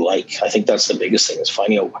you like. I think that's the biggest thing, is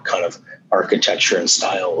finding out what kind of architecture and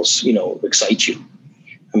styles, excite you.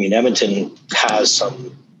 Edmonton has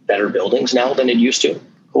some better buildings now than it used to.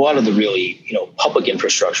 A lot of the really, public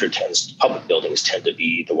buildings tend to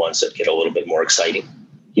be the ones that get a little bit more exciting,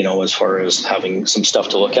 as far as having some stuff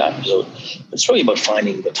to look at. So it's really about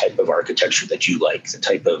finding the type of architecture that you like, the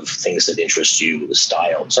type of things that interest you, the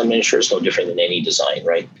style. So sure, it's no different than any design,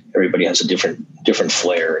 right? Everybody has a different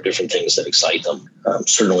flair, different things that excite them.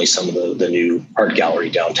 Certainly some of the new art gallery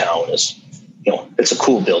downtown is, it's a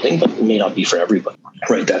cool building, but it may not be for everybody,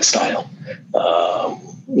 right? That style.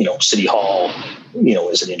 City Hall,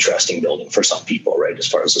 is an interesting building for some people, right? As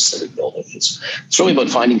far as a civic building, it's really about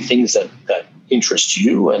finding things that interest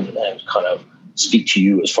you and kind of speak to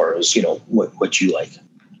you as far as, what you like. Can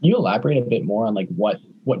you elaborate a bit more on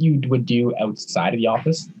what you would do outside of the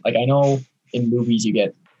office? I know in movies you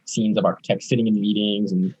get scenes of architects sitting in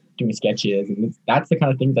meetings and doing sketches, and that's the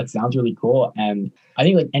kind of thing that sounds really cool. And I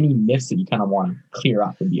think any myths that you kind of want to clear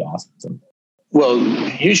up would be awesome. Well,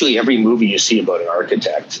 usually every movie you see about an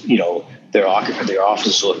architect, their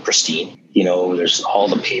offices look pristine. There's all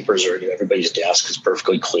the papers are, everybody's desk is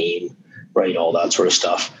perfectly clean, right? All that sort of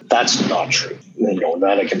stuff. That's not true.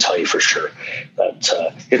 That I can tell you for sure.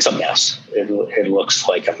 That it's a mess. It looks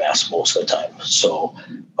like a mess most of the time. So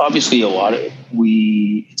obviously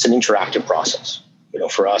it's an interactive process.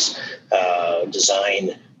 For us,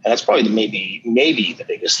 design. And that's probably maybe the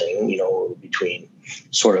biggest thing, between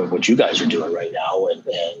sort of what you guys are doing right now and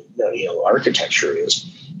architecture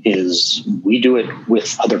is we do it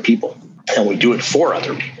with other people and we do it for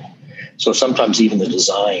other people. So sometimes even the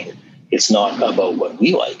design, it's not about what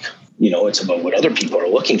we like, it's about what other people are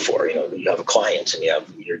looking for. You have a client and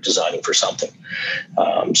you're designing for something.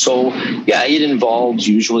 So yeah, it involves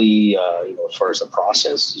usually, as far as the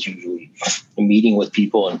process, is usually meeting with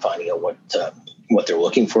people and finding out what they're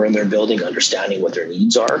looking for in their building, understanding what their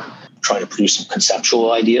needs are, trying to produce some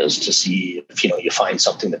conceptual ideas to see if, you find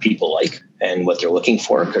something that people like and what they're looking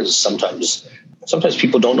for. Because sometimes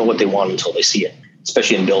people don't know what they want until they see it,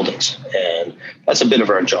 especially in buildings. And that's a bit of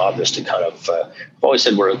our job, is to kind of, I've always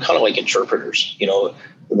said we're kind of like interpreters.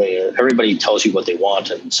 Everybody tells you what they want,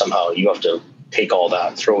 and somehow you have to take all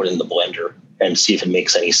that, throw it in the blender and see if it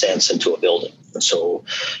makes any sense into a building. So,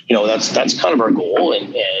 that's kind of our goal.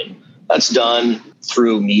 And that's done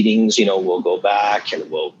through meetings. We'll go back and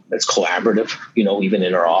it's collaborative, even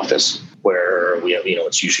in our office, where we have,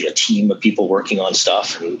 it's usually a team of people working on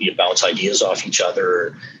stuff, and you bounce ideas off each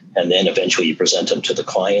other. And then eventually you present them to the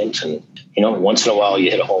client. And, once in a while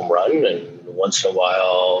you hit a home run, and once in a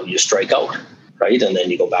while you strike out. Right. And then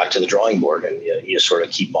you go back to the drawing board and you sort of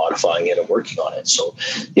keep modifying it and working on it. So,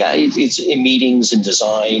 yeah, it's in meetings and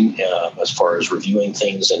design, as far as reviewing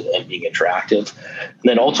things and being interactive. And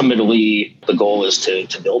then ultimately the goal is to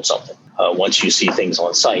build something. Once you see things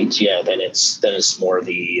on site, then it's more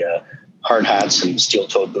the hard hats and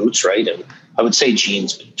steel-toed boots, right? And I would say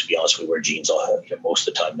jeans, but to be honest, we wear jeans most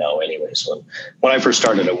of the time now anyway. So when I first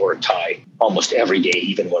started, I wore a tie almost every day,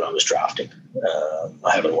 even when I was drafting.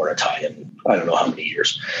 I haven't worn a tie in I don't know how many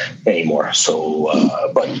years anymore. So,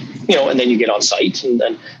 but, and then you get on site. And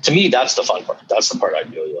then to me, that's the fun part. That's the part I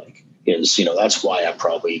really like is, that's why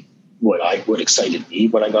what excited me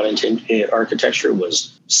when I got into architecture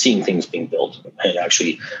was seeing things being built and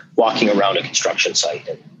actually walking around a construction site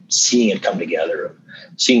and seeing it come together,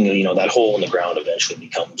 seeing, that hole in the ground eventually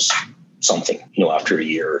becomes something, after a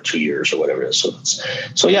year or 2 years or whatever it is. So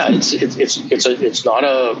it's not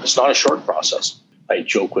a short process. I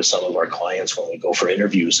joke with some of our clients when we go for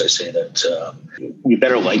interviews. I say that you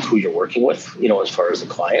better like who you're working with, as far as the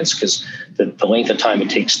clients, because the length of time it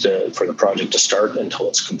takes for the project to start until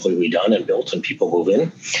it's completely done and built and people move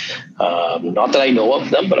in. Not that I know of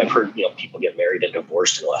them, but I've heard people get married and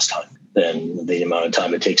divorced in less time than the amount of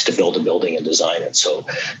time it takes to build a building and design it. So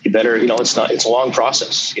you better, it's a long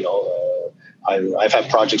process. I've had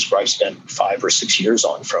projects where I've spent 5 or 6 years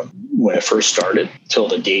on from when it first started till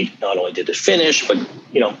the date. Not only did it finish, but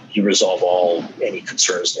you resolve any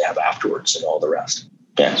concerns they have afterwards and all the rest.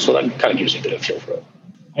 Yeah, so that kind of gives you a bit of a feel for it.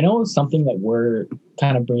 I know something that we're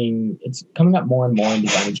kind of it's coming up more and more in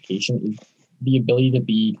design education is the ability to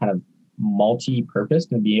be kind of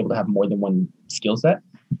multi-purposed and be able to have more than one skill set.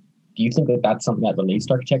 Do you think that that's something that relates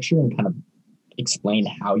to architecture, and kind of explain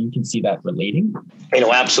how you can see that relating?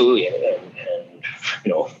 Absolutely. And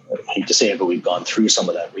I hate to say it, but we've gone through some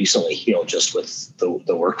of that recently, just with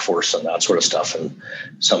the workforce and that sort of stuff, and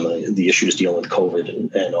some of the issues dealing with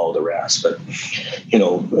COVID and all the rest. But,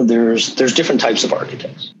 there's different types of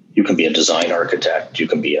architects. You can be a design architect. You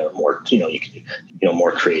can be a more,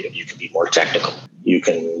 more creative. You can be more technical.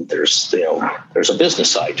 There's a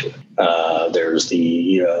business side to it. There's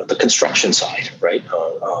the construction side, right?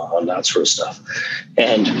 On that sort of stuff.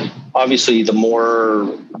 And obviously the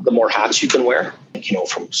more hats you can wear,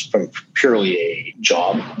 from purely a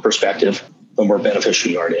job perspective, the more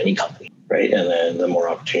beneficial you are to any company, right? And then the more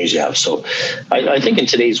opportunities you have. So I think in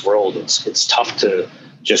today's world, it's tough to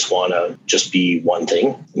just want to just be one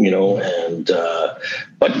thing,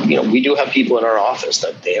 but we do have people in our office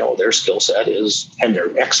that their skill set is, and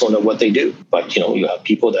they're excellent at what they do. But you have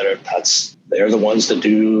people they're the ones that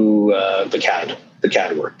do the CAD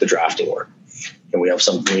work, the drafting work, and we have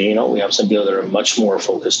some people that are much more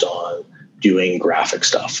focused on doing graphic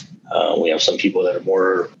stuff. We have some people that are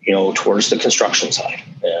more towards the construction side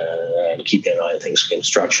and keeping an eye on things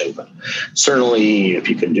construction. But certainly, if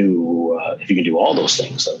you can do all those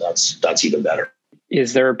things, then that's even better.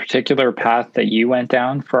 Is there a particular path that you went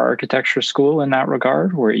down for architecture school in that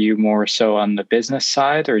regard? Were you more so on the business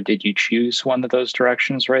side, or did you choose one of those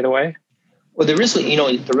directions right away? Well, there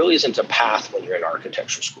really isn't a path when you're in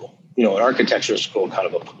architecture school. An architecture school kind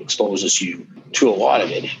of exposes you to a lot of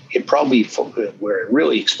it. It probably, where it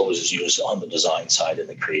really exposes you is on the design side and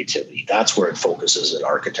the creativity. That's where it focuses in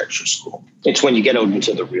architecture school. It's when you get out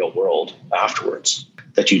into the real world afterwards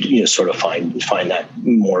that you sort of find that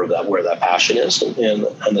more of that, where that passion is and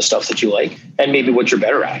the stuff that you like, and maybe what you're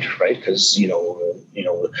better at, right? Because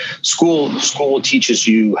school teaches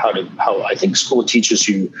you how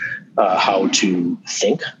to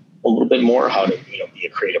think a little bit more, how to be a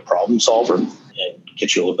creative problem solver, and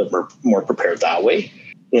get you a little bit more prepared that way.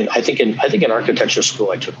 And I think in architecture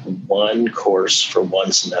school, I took one course for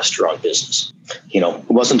one semester on business. It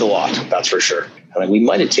wasn't a lot, that's for sure. And we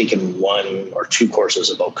might have taken 1 or 2 courses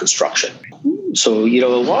about construction. So, a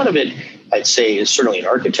lot of it, I'd say, is certainly in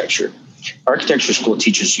architecture. Architecture school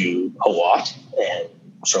teaches you a lot, and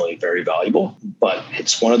certainly very valuable, but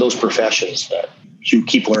it's one of those professions that you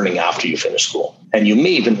keep learning after you finish school. And you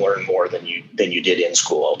may even learn more than you did in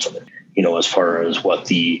school ultimately, as far as what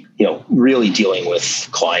really dealing with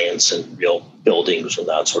clients and real buildings and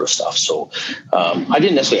that sort of stuff. So I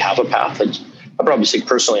didn't necessarily have a path. I'd probably say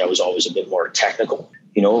personally, I was always a bit more technical.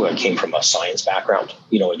 I came from a science background,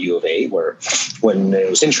 at U of A, where when it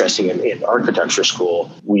was interesting in architecture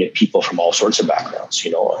school, we had people from all sorts of backgrounds.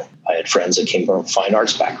 I had friends that came from a fine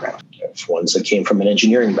arts background, ones that came from an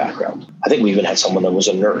engineering background. I think we even had someone that was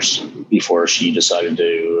a nurse before she decided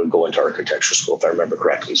to go into architecture school, if I remember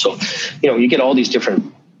correctly. So, you get all these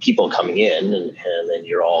different people coming in and then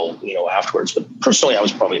you're all, afterwards. But personally, I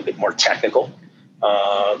was probably a bit more technical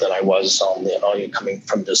than I was coming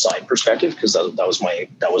from the design perspective, because that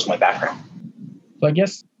was my background. So I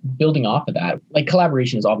guess building off of that,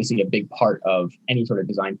 collaboration is obviously a big part of any sort of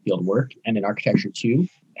design field work, and in architecture too.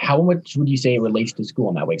 how much would you say it relates to school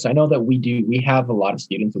in that way? So I know that we have a lot of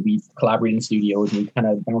students that we collaborate in studios and we kind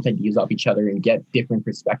of bounce ideas off each other and get different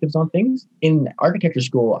perspectives on things. In architecture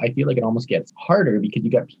school, I feel like it almost gets harder because you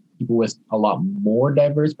got people with a lot more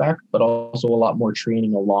diverse backgrounds, but also a lot more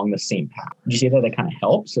training along the same path. Would you say that kind of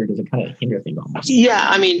helps, or does it kind of hinder things almost? Yeah,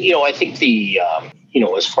 I mean, I think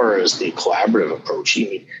as far as the collaborative approach,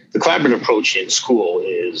 the collaborative approach in school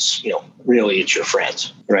is, really it's your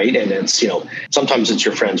friends, right? And it's, sometimes it's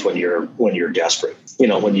your friends when you're desperate,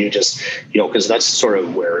 when you just, because that's sort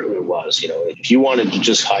of where it was, if you wanted to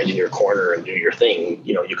just hide in your corner and do your thing,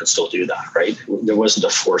 you could still do that, right? There wasn't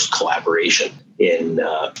a forced collaboration in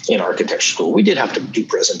architecture school. We did have to do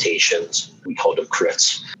presentations. We called them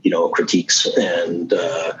crits, critiques, and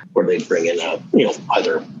where they'd bring in,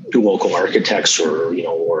 either local architects or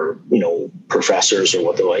professors or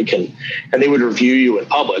what they like, and they would review you in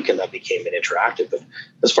public, and that became an interactive. But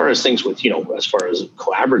as far as things with, as far as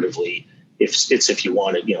collaboratively, if you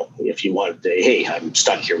wanted to, hey, I'm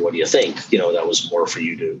stuck here, what do you think? That was more for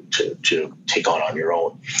you to take on your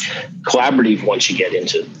own. Collaborative, once you get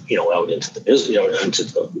into, out into the business, into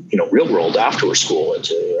the, real world after school,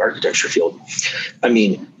 into the architecture field, I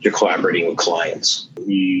mean, you're collaborating with clients.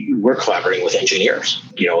 We're collaborating with engineers.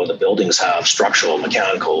 The buildings have structural,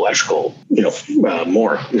 mechanical, electrical,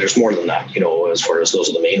 more. There's more than that, as far as those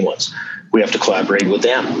are the main ones. We have to collaborate with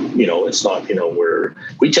them. It's not,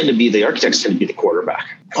 the architects tend to be the quarterback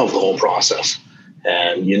of the whole process.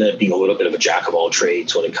 And you end up being a little bit of a jack of all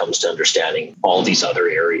trades when it comes to understanding all these other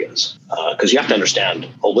areas. Because you have to understand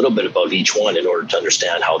a little bit about each one in order to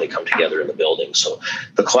understand how they come together in the building. So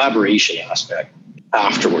the collaboration aspect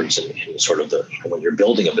afterwards in sort of the, when you're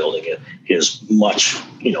building a building, it is much,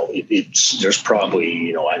 there's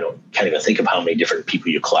probably, can't even think of how many different people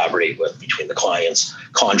you collaborate with between the clients,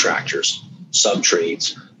 contractors,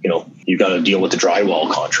 sub-trades. You've got to deal with the drywall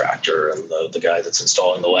contractor and the guy that's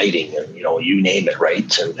installing the lighting, and you name it,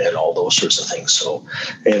 right, and all those sorts of things. So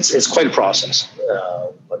it's quite a process,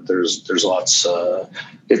 but there's lots.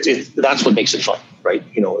 That's what makes it fun, right?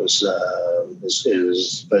 Is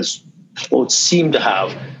people seem to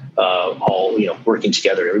have all working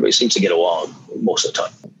together. Everybody seems to get along most of the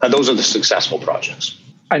time, and those are the successful projects.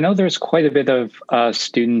 I know there's quite a bit of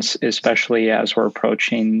students, especially as we're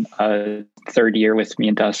approaching third year with me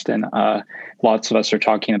and Dustin. Lots of us are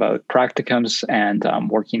talking about practicums and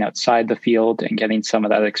working outside the field and getting some of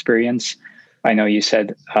that experience. I know you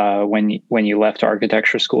said when you left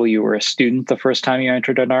architecture school, you were a student the first time you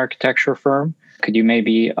entered an architecture firm. Could you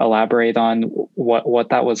maybe elaborate on what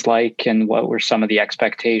that was like and what were some of the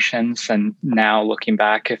expectations? And now looking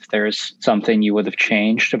back, if there's something you would have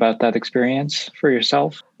changed about that experience for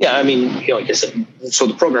yourself? Yeah, I mean, like I said, so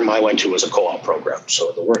the program I went to was a co-op program.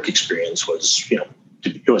 So the work experience was,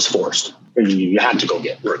 it was forced. You had to go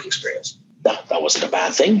get work experience. That wasn't a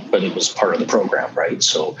bad thing, but it was part of the program, right?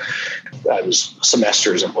 So I was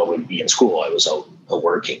semesters of what would be in school. I was out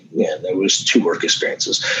working, and there was 2 work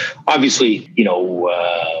experiences. Obviously,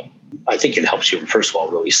 I think it helps you, first of all,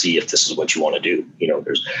 really see if this is what you want to do.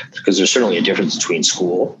 Because there's certainly a difference between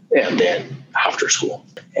school and then after school.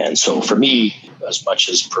 And so for me, as much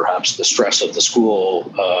as perhaps the stress of the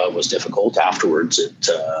school was difficult, afterwards, it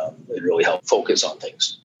really helped focus on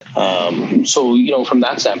things. So, from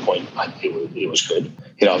that standpoint, it was good.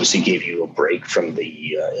 It obviously gave you a break from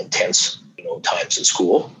the intense, times in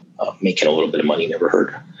school. Making a little bit of money never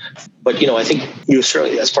hurt. But, I think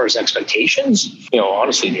certainly, as far as expectations,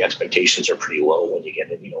 honestly, the expectations are pretty low when you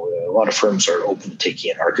get in. A lot of firms are open to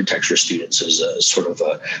taking in architecture students as a sort of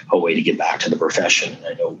a way to get back to the profession.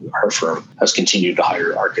 I know our firm has continued to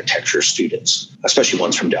hire architecture students, especially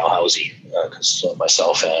ones from Dalhousie, because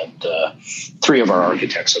myself and 3 of our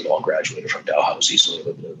architects have all graduated from Dalhousie, so we have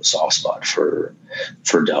a bit of a soft spot for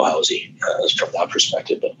Dalhousie from that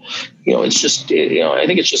perspective. But, it's just, I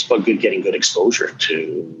think it's just about getting good exposure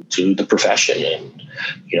to the profession. And,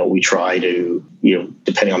 we try to,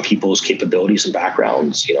 depending on people's capabilities and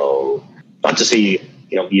backgrounds, not to say,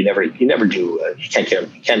 you never do, you can't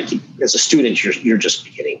keep, as a student, you're just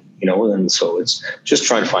beginning, and so it's just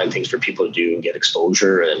trying to find things for people to do and get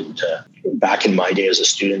exposure. And back in my day as a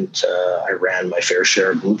student, I ran my fair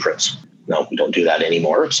share of blueprints. No, we don't do that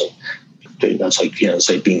anymore. So that's like, it's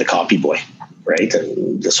like being the copy boy. Right.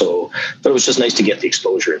 And so, but it was just nice to get the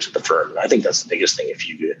exposure into the firm. And I think that's the biggest thing if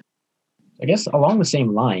you do it. I guess along the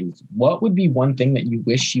same lines, what would be one thing that you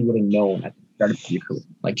wish you would have known at the start of your career,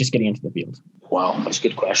 like just getting into the field? Wow, that's a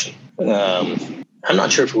good question. I'm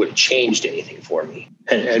not sure if it would have changed anything for me.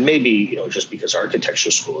 And maybe, just because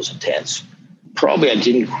architecture school is intense, probably I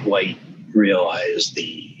didn't quite realize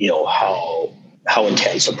how how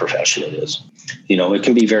intense a profession it is. It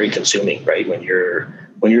can be very consuming, right? When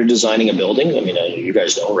you're designing a building, I mean, you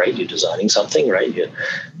guys know, right? You're designing something, right?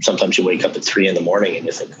 Sometimes you wake up at 3 a.m. and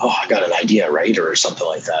you think, oh, I got an idea, right? Or something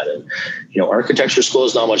like that. And, architecture school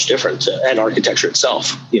is not much different. And architecture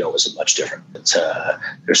itself, isn't much different.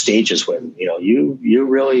 There's stages when,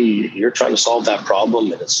 you're trying to solve that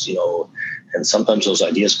problem, and it's, and sometimes those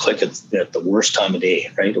ideas click at the worst time of day,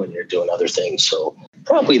 right? When you're doing other things. So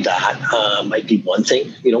probably that might be one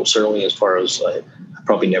thing, certainly as far as I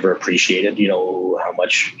probably never appreciated, how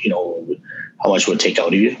much it would take out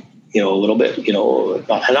of you, a little bit,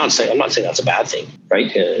 I'm not saying that's a bad thing,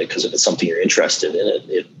 right? Because if it's something you're interested in,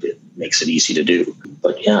 it makes it easy to do.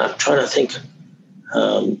 But yeah, I'm trying to think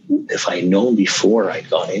if I known before I'd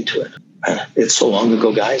gone into it. It's so long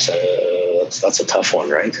ago, guys. That's a tough one,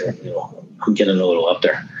 right? I'm getting a little up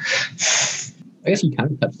there. I guess you kind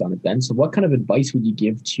of touched on it then. So what kind of advice would you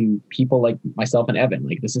give to people like myself and Evan?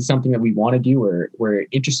 Like, this is something that we want to do, or we're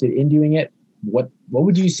interested in doing it. What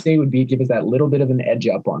would you say would be, give us that little bit of an edge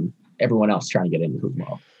up on everyone else trying to get into it as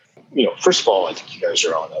well? First of all, I think you guys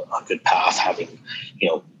are on a good path having,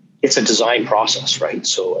 it's a design process, right?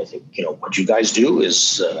 So I think, what you guys do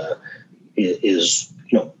is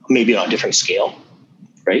maybe on a different scale,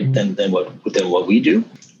 right? Than what we do,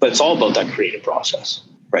 but it's all about that creative process.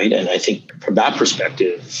 Right. And I think from that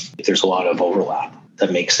perspective, there's a lot of overlap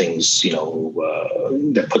that makes things,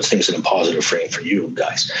 that puts things in a positive frame for you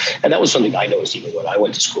guys. And that was something I noticed even when I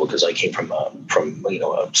went to school, because I came from a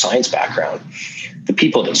science background. The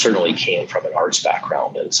people that certainly came from an arts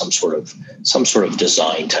background and some sort of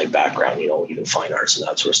design type background, even fine arts and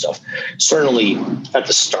that sort of stuff, certainly at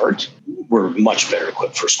the start were much better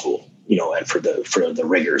equipped for school, and for the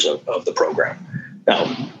rigors of the program.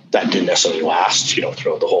 Now, that didn't necessarily last,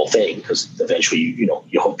 throughout the whole thing, because eventually,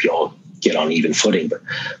 you hope you all get on even footing. But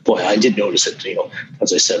boy, I did notice it,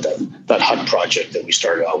 as I said, that hut project that we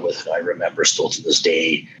started out with, and I remember still to this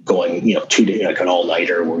day going, 2 days, like an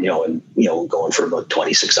all-nighter, and going for about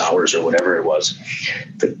 26 hours or whatever it was.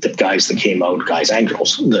 The guys that came out, guys and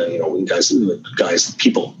girls,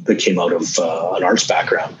 people that came out of an arts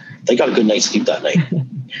background, they got a good night's sleep that night.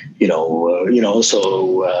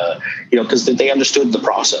 Because they understood the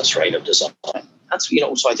process, right, of design. That's,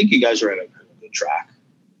 so I think you guys are on a good track.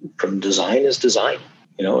 From design is design,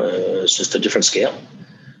 it's just a different scale.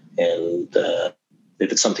 And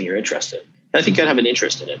if it's something you're interested in, I think you gotta have an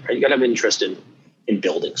interest in it, right? You gotta have an interest in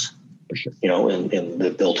buildings, for sure. In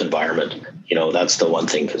the built environment, that's the one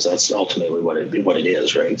thing, because that's ultimately what it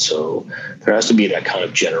is, right? So there has to be that kind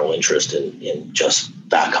of general interest in just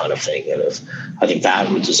that kind of thing. And if I think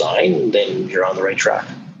that with design, then you're on the right track.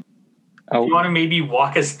 Do you want to maybe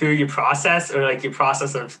walk us through your process, or like your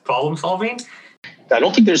process of problem solving? I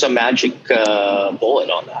don't think there's a magic bullet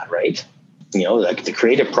on that, right? Like the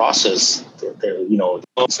creative process,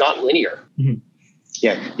 it's not linear. Mm-hmm.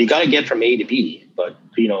 Yeah, you got to get from A to B, but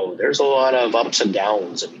there's a lot of ups and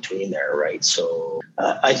downs in between there, right? So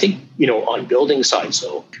I think on building side,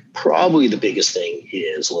 so probably the biggest thing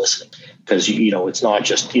is listening, because it's not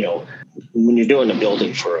just when you're doing a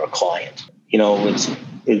building for a client,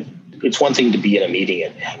 it's one thing to be in a meeting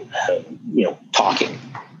and talking,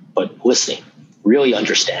 but listening, really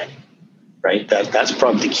understanding, right? That's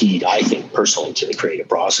probably the key, I think, personally, to the creative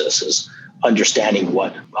process, is understanding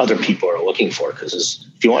what other people are looking for. Because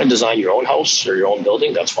if you want to design your own house or your own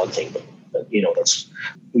building, that's one thing, but that's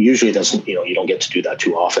usually doesn't, you don't get to do that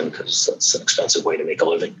too often, because that's an expensive way to make a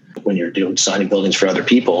living. When you're designing buildings for other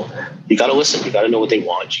people, you got to listen, you got to know what they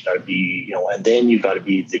want, you got to be, and then you got to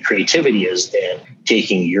be, the creativity is then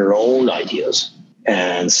taking your own ideas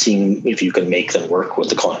and seeing if you can make them work with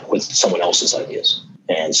the client, with someone else's ideas.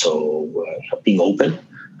 And so being open,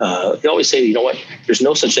 they always say, there's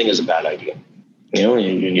no such thing as a bad idea. When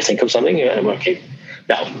you think of something, okay,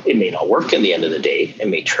 now it may not work in the end of the day. It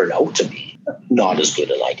may turn out to be not as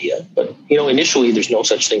good an idea, but initially there's no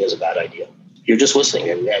such thing as a bad idea. You're just listening,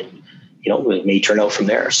 and it may turn out from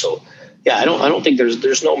there. So yeah, I don't think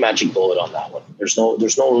there's no magic bullet on that one. It's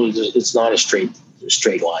not a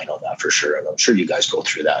straight line on that, for sure. And I'm sure you guys go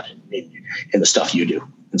through that in the stuff you do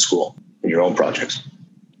in school, in your own projects.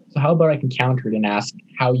 So how about I can counter it and ask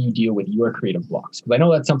how you deal with your creative blocks? Because I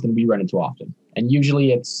know that's something we run into often. And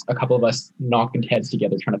usually it's a couple of us knocking heads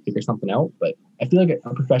together trying to figure something out. But I feel like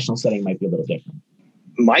a professional setting might be a little different.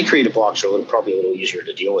 My creative blocks are probably a little easier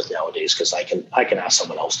to deal with nowadays, because I can ask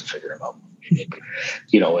someone else to figure them out. I'm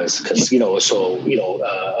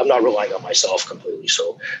not relying on myself completely.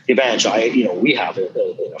 So the advantage we have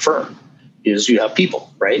in a firm is you have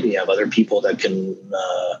people, right? And you have other people that can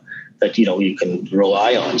you can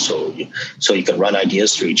rely on, so you can run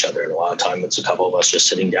ideas through each other. And a lot of time it's a couple of us just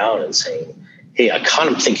sitting down and saying, hey, I kind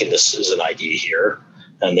of thinking this is an idea here,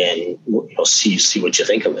 and then see what you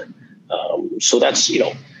think of it. So that's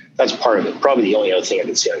part of it. Probably the only other thing I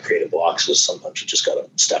can see on creative blocks is sometimes you just got to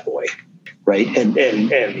step away, right?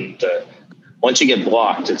 And once you get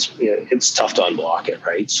blocked, it's tough to unblock it,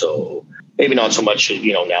 right? So maybe not so much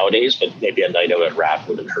nowadays, but maybe a night out at rap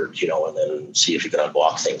wouldn't hurt, and then see if you can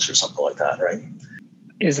unblock things or something like that, right?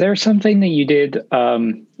 Is there something that you did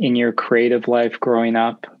in your creative life growing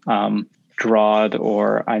up, drawed,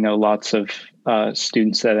 or I know lots of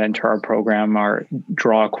students that enter our program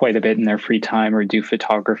draw quite a bit in their free time or do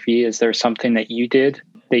photography. Is there something that you did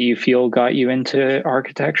that you feel got you into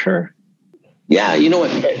architecture? Yeah, you know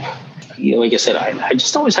what? Like I said, I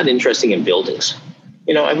just always had interest in buildings.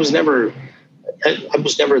 I was never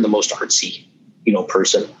the most artsy,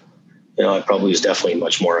 person. I probably was definitely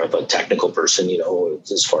much more of a technical person,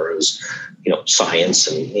 as far as, science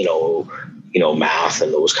and, math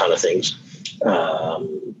and those kind of things.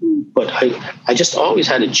 But I just always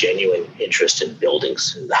had a genuine interest in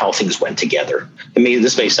buildings and how things went together. I mean,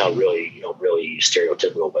 this may sound really, really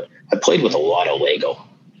stereotypical, but I played with a lot of Lego,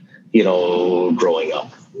 growing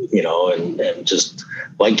up, and just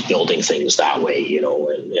liked building things that way,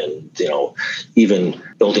 and even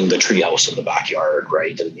building the treehouse in the backyard,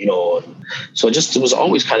 right? And, so it was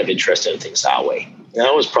always kind of interested in things that way. And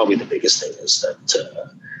that was probably the biggest thing is that,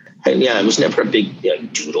 I was never a big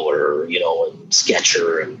doodler, and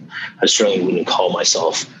sketcher, and I certainly wouldn't call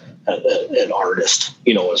myself an artist,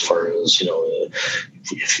 as far as,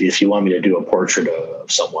 if you want me to do a portrait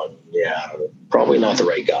of someone, probably not the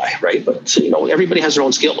right guy, right? But, everybody has their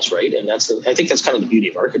own skills, right? And I think that's kind of the beauty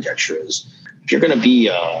of architecture is if you're going to be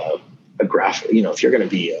a graphic, if you're going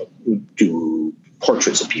to do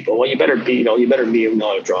portraits of people, well, you better be able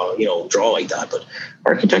to draw like that. But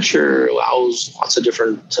architecture allows lots of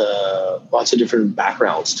different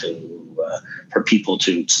backgrounds for people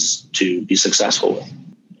to be successful with.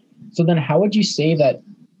 So then how would you say that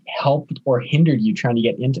helped or hindered you trying to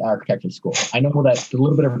get into architecture school? I know that the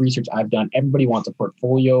little bit of research I've done, everybody wants a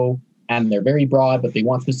portfolio and they're very broad, but they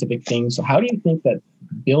want specific things. So how do you think that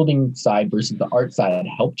building side versus the art side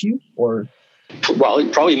helped you? Or well,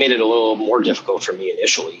 it probably made it a little more difficult for me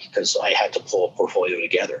initially because I had to pull a portfolio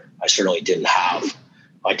together. I certainly didn't have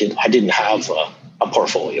a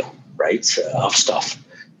portfolio, right, of stuff.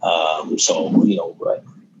 I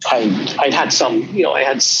had some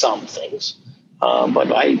things,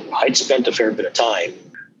 but I'd spent a fair bit of time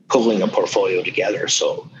pulling a portfolio together.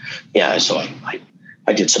 So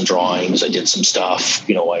I did some drawings, I did some stuff,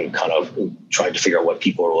 I kind of tried to figure out what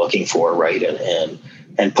people were looking for, right,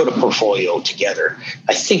 and put a portfolio together.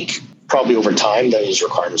 I think probably over time those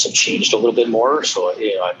requirements have changed a little bit more. So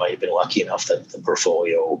I might have been lucky enough that the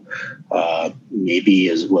portfolio maybe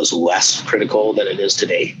was less critical than it is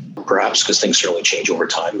today. Perhaps because things certainly change over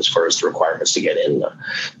time as far as the requirements to get in.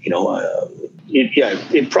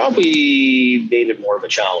 It probably made it more of a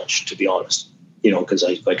challenge, to be honest. Because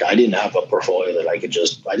I didn't have a portfolio that I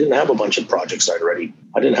didn't have a bunch of projects I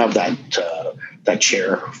didn't have that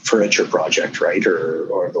chair furniture project, right?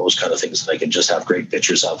 Or those kind of things that I could just have great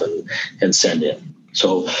pictures of and send in.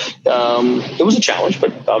 So it was a challenge,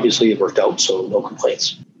 but obviously it worked out. So no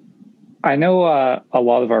complaints. I know a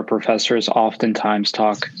lot of our professors oftentimes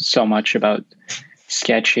talk so much about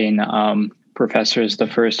sketching. Professors the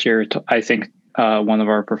first year, I think one of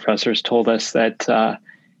our professors told us that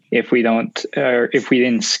if we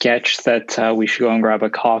didn't sketch, that we should go and grab a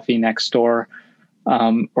coffee next door,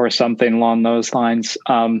 or something along those lines.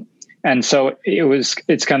 And so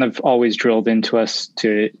it's kind of always drilled into us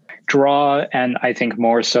to draw, and I think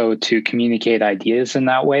more so to communicate ideas in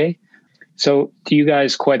that way. So do you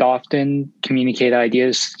guys quite often communicate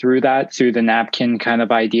ideas through the napkin kind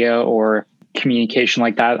of idea or communication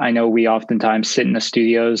like that? I know we oftentimes sit in the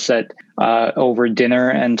studios over dinner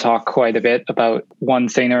and talk quite a bit about one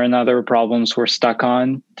thing or another problems we're stuck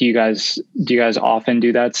on. Do you guys often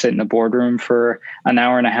do that? Sit in the boardroom for an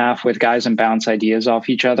hour and a half with guys and bounce ideas off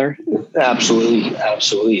each other? Absolutely.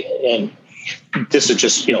 And this is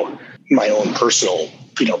just, my own personal,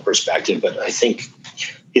 perspective, but I think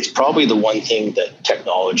it's probably the one thing that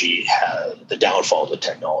technology has, the downfall of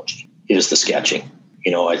technology is the sketching.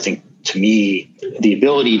 I think to me, the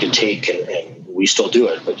ability to take, and we still do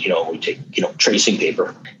it, but, we take, tracing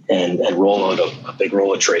paper and roll out a big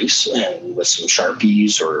roll of trace and with some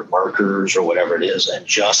Sharpies or markers or whatever it is. And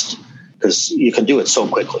just because you can do it so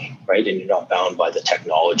quickly, right? And you're not bound by the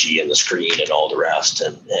technology and the screen and all the rest.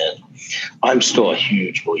 And I'm still a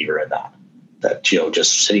huge believer in that. that,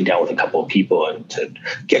 just sitting down with a couple of people and to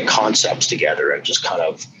get concepts together and just kind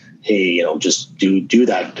of, hey, just do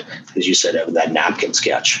that, as you said, that napkin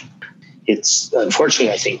sketch. It's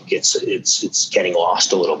unfortunately, I think it's getting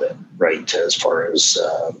lost a little bit, right? As far as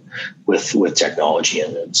with technology,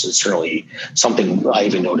 and it's certainly something I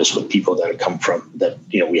even noticed with people that come from that.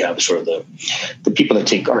 We have sort of the people that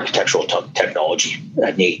take architectural technology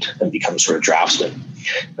at NAIT and become sort of draftsmen.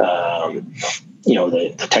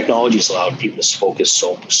 The technology has allowed people to focus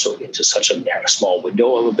so into such a small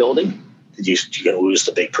window of a building that you're going to lose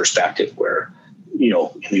the big perspective where. In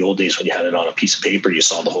the old days when you had it on a piece of paper, you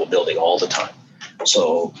saw the whole building all the time.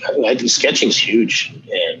 So I think sketching is huge,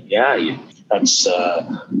 and that's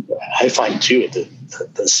I find too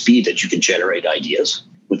the speed that you can generate ideas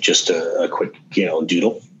with just a quick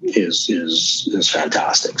doodle is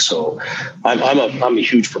fantastic. So I'm a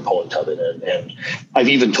huge proponent of it, and I've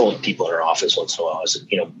even told people in our office once in a while, I said,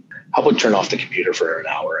 how about turn off the computer for an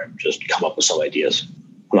hour and just come up with some ideas.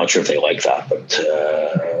 I'm not sure if they like that, but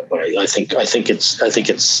I think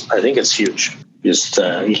it's huge. Just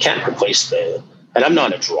you can't replace and I'm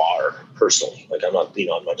not a drawer personally. Like I'm not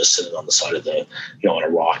just sitting on the side of on a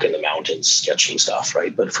rock in the mountains sketching stuff,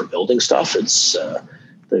 right? But for building stuff, it's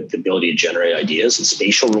the ability to generate ideas and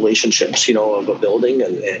spatial relationships, of a building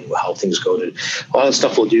and how things go to a lot of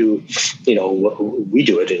stuff we'll do. We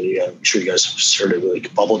do it, and I'm sure you guys have heard of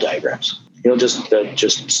like bubble diagrams.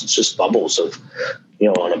 Just bubbles of,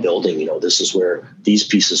 on a building, this is where these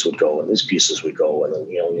pieces would go and these pieces would go. And then,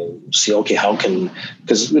 you see, okay,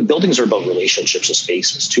 because buildings are about relationships and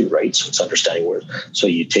spaces too, right? So it's understanding so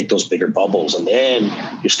you take those bigger bubbles and then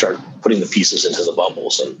you start putting the pieces into the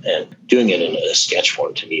bubbles and doing it in a sketch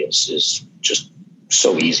form to me is just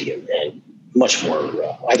so easy and much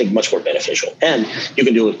more, I think much more beneficial. And you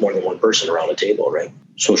can do it with more than one person around a table, right?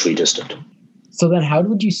 Socially distant. So then how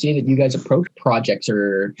would you say that you guys approach projects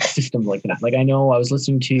or systems like that? Like I know I was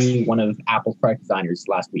listening to one of Apple's product designers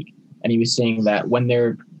last week, and he was saying that when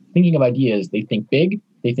they're thinking of ideas, they think big,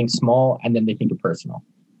 they think small, and then they think of personal.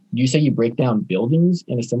 Do you say you break down buildings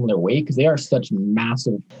in a similar way? Because they are such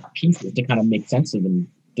massive pieces to kind of make sense of in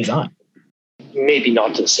design. Maybe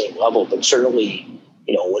not to the same level, but certainly,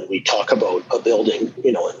 when we talk about a building,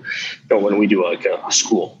 when we do like a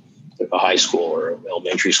school, like a high school or an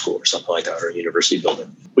elementary school or something like that, or a university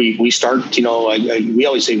building. We start, we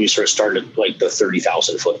always say we sort of start at like the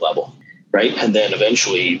 30,000 foot level, right? And then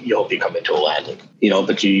eventually you hope you come into a landing,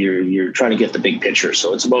 but you're trying to get the big picture.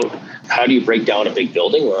 So it's about how do you break down a big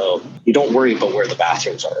building? Well, you don't worry about where the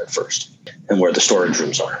bathrooms are at first and where the storage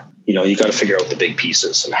rooms are. You got to figure out the big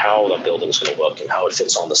pieces and how the building is going to look and how it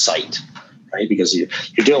fits on the site. Right, because you're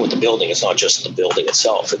dealing with the building. It's not just the building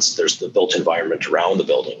itself. There's the built environment around the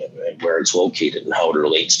building and where it's located and how it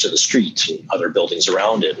relates to the street and other buildings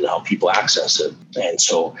around it and how people access it. And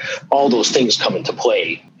so all those things come into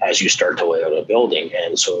play as you start to lay out a building.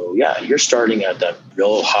 And so, you're starting at that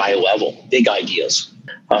real high level, big ideas.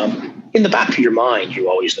 In the back of your mind, you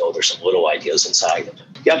always know there's some little ideas inside it.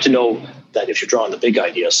 You have to know that if you're drawing the big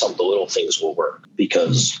ideas, some of the little things will work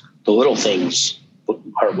because the little things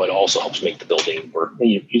are what also helps make the building work.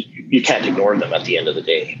 You can't ignore them at the end of the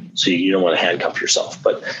day. So you don't want to handcuff yourself,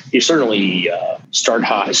 but you certainly start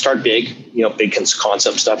high, start big, big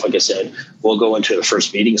concept stuff. Like I said, we'll go into the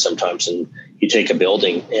first meeting sometimes and you take a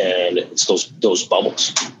building and it's those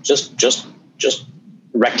bubbles, just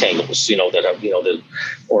rectangles, that have,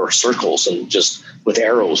 or circles and just with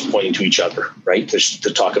arrows pointing to each other, right?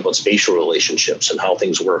 To talk about spatial relationships and how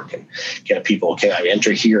things work and get people, okay, I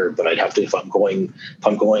enter here, but I'd have to, if I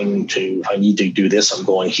need to do this, I'm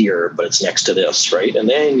going here, but it's next to this, right? And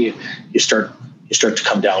then you start to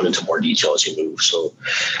come down into more detail as you move. So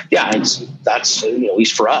that's at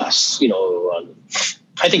least for us,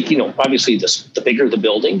 I think, obviously the bigger the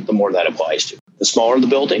building, the more that applies to. The smaller the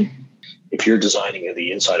building, if you're designing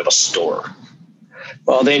the inside of a store,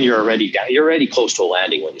 well, then you're already close to a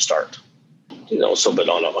landing when you start. So but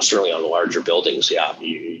certainly on the larger buildings, you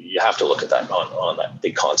have to look at that on that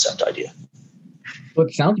big concept idea. So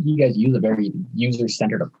it sounds like you guys use a very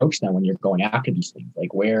user-centered approach then when you're going after these things.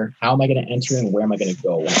 Like how am I going to enter and where am I going to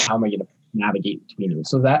go and how am I going to navigate between them?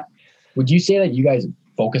 So that, would you say that you guys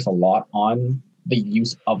focus a lot on the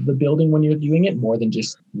use of the building when you're doing it more than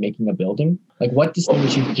just making a building? Like what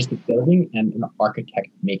distinguishes just a building and an architect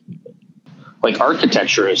making a building? Like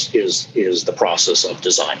architecture is the process of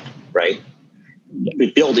design, right? Yeah.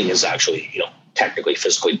 The building is actually, technically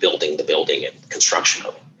physically building the building and construction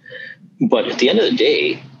of it. But at the end of the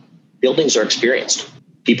day, buildings are experienced.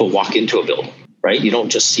 People walk into a building, right? You don't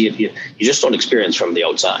just see it. You just don't experience from the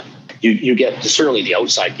outside. You get, certainly the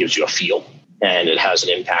outside gives you a feel and it has an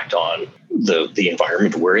impact on the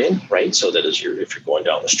environment we're in, right? So that if you're going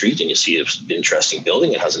down the street and you see an interesting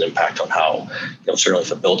building, it has an impact on how, certainly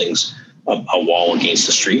if a building's a wall against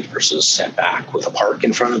the street versus set back with a park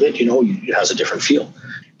in front of it, it has a different feel.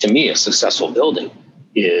 To me, a successful building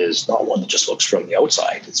is not one that just looks from the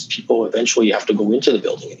outside. It's people eventually have to go into the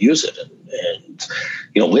building and use it and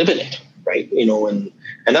live in it, right? And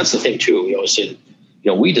that's the thing too. We always say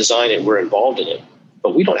that, we design it, we're involved in it,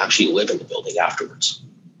 but we don't actually live in the building afterwards.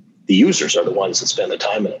 The users are the ones that spend the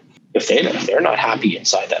time in it. If they're not happy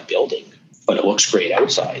inside that building, but it looks great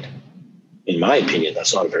outside, in my opinion,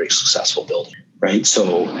 that's not a very successful building, right?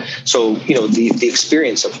 So the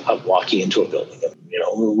experience of walking into a building,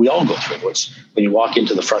 we all go through it. When you walk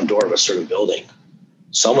into the front door of a certain building,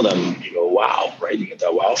 some of them you go, wow, right? You get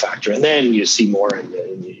that wow factor, and then you see more, and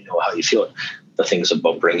how you feel it. The things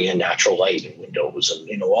about bringing in natural light and windows,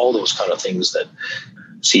 and all those kind of things that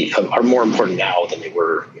are more important now than they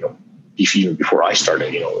were, even before I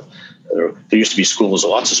started. There used to be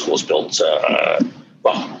lots of schools built.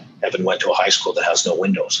 Evan went to a high school that has no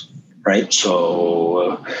windows, right?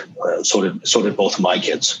 So so did both of my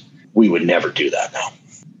kids. We would never do that now.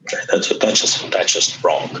 That's just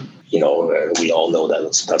wrong. We all know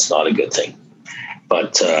that that's not a good thing.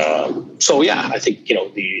 But I think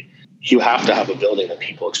you have to have a building that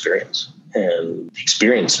people experience, and the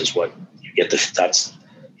experience is what you get.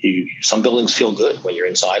 Some buildings feel good when you're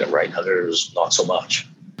inside them, right? Others not so much.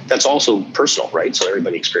 That's also personal, right? So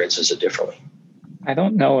everybody experiences it differently. I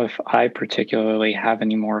don't know if I particularly have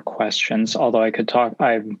any more questions, although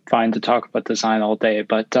I'm fine to talk about design all day.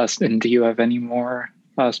 But Dustin, do you have any more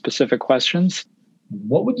specific questions?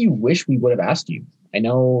 What would you wish we would have asked you? I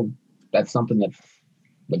know that's something that,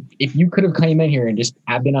 if you could have come in here and just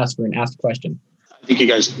have been us for an asked question. I think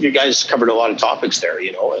you guys covered a lot of topics there,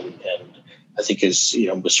 and I think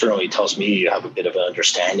certainly tells me you have a bit of an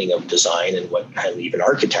understanding of design and even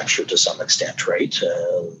architecture to some extent, right?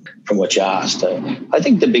 From what you asked, I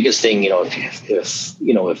think the biggest thing,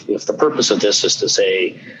 if the purpose of this is to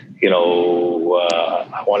say,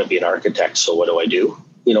 I want to be an architect, so what do I do?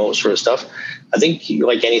 Sort of stuff. I think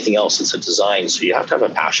like anything else, it's a design, so you have to have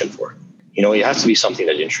a passion for it. It has to be something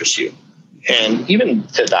that interests you, and even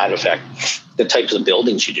to that effect, the types of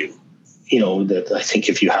buildings you do. That I think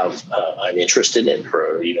if you have an interest in it,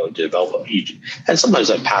 or develop, and sometimes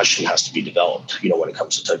that passion has to be developed. When it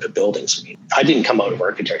comes to type of buildings. I didn't come out of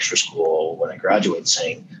architecture school when I graduated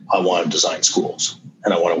saying I want to design schools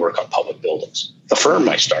and I want to work on public buildings. The firm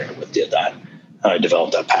I started with did that. I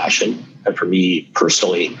developed that passion, and for me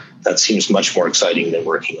personally, that seems much more exciting than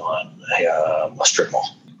working on a strip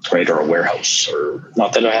mall, right, or a warehouse. Or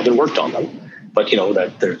not that I haven't worked on them. But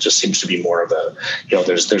that there just seems to be more of a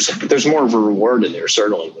there's more of a reward in there,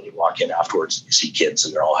 certainly when you walk in afterwards and you see kids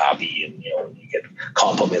and they're all happy, and you get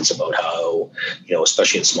compliments about how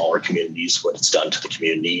especially in smaller communities, what it's done to the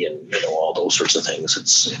community, and all those sorts of things.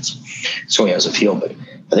 It's certainly has a feel, but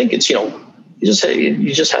I think it's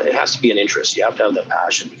it has to be an interest. You have to have that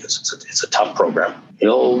passion, because it's a tough program.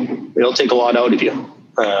 It'll take a lot out of you,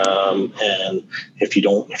 and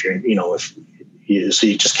so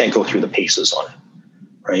you just can't go through the paces on it,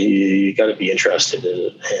 right? You got to be interested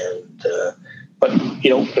in it, but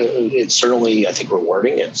it's certainly, I think,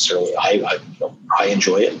 rewarding. It's certainly I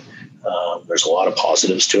enjoy it. There's a lot of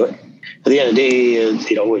positives to it. At the end of the day,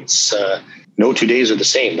 it's no 2 days are the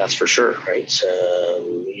same. That's for sure, right?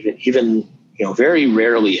 Even very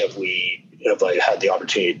rarely have I had the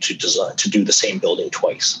opportunity to do the same building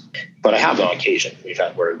twice. But I have on occasion. We've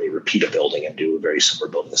had where they repeat a building and do a very similar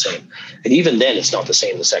building the same. And even then, it's not the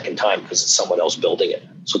same the second time, because it's someone else building it.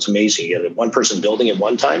 So it's amazing. You get one person building it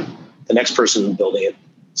one time, the next person building it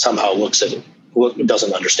somehow looks at it,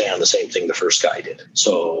 doesn't understand the same thing the first guy did.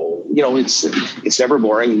 So, it's never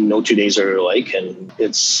boring. No 2 days are alike. And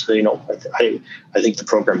it's, I think the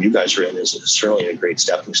program you guys are in is certainly a great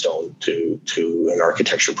stepping stone to an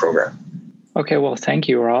architecture program. Okay, well, thank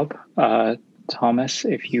you, Rob. Thomas,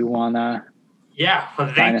 if you want to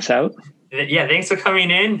sign us out. Yeah, thanks for coming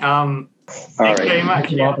in. Thanks very much.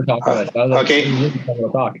 Thank you all for talking about it. Okay.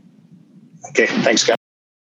 Okay, Okay, thanks, guys.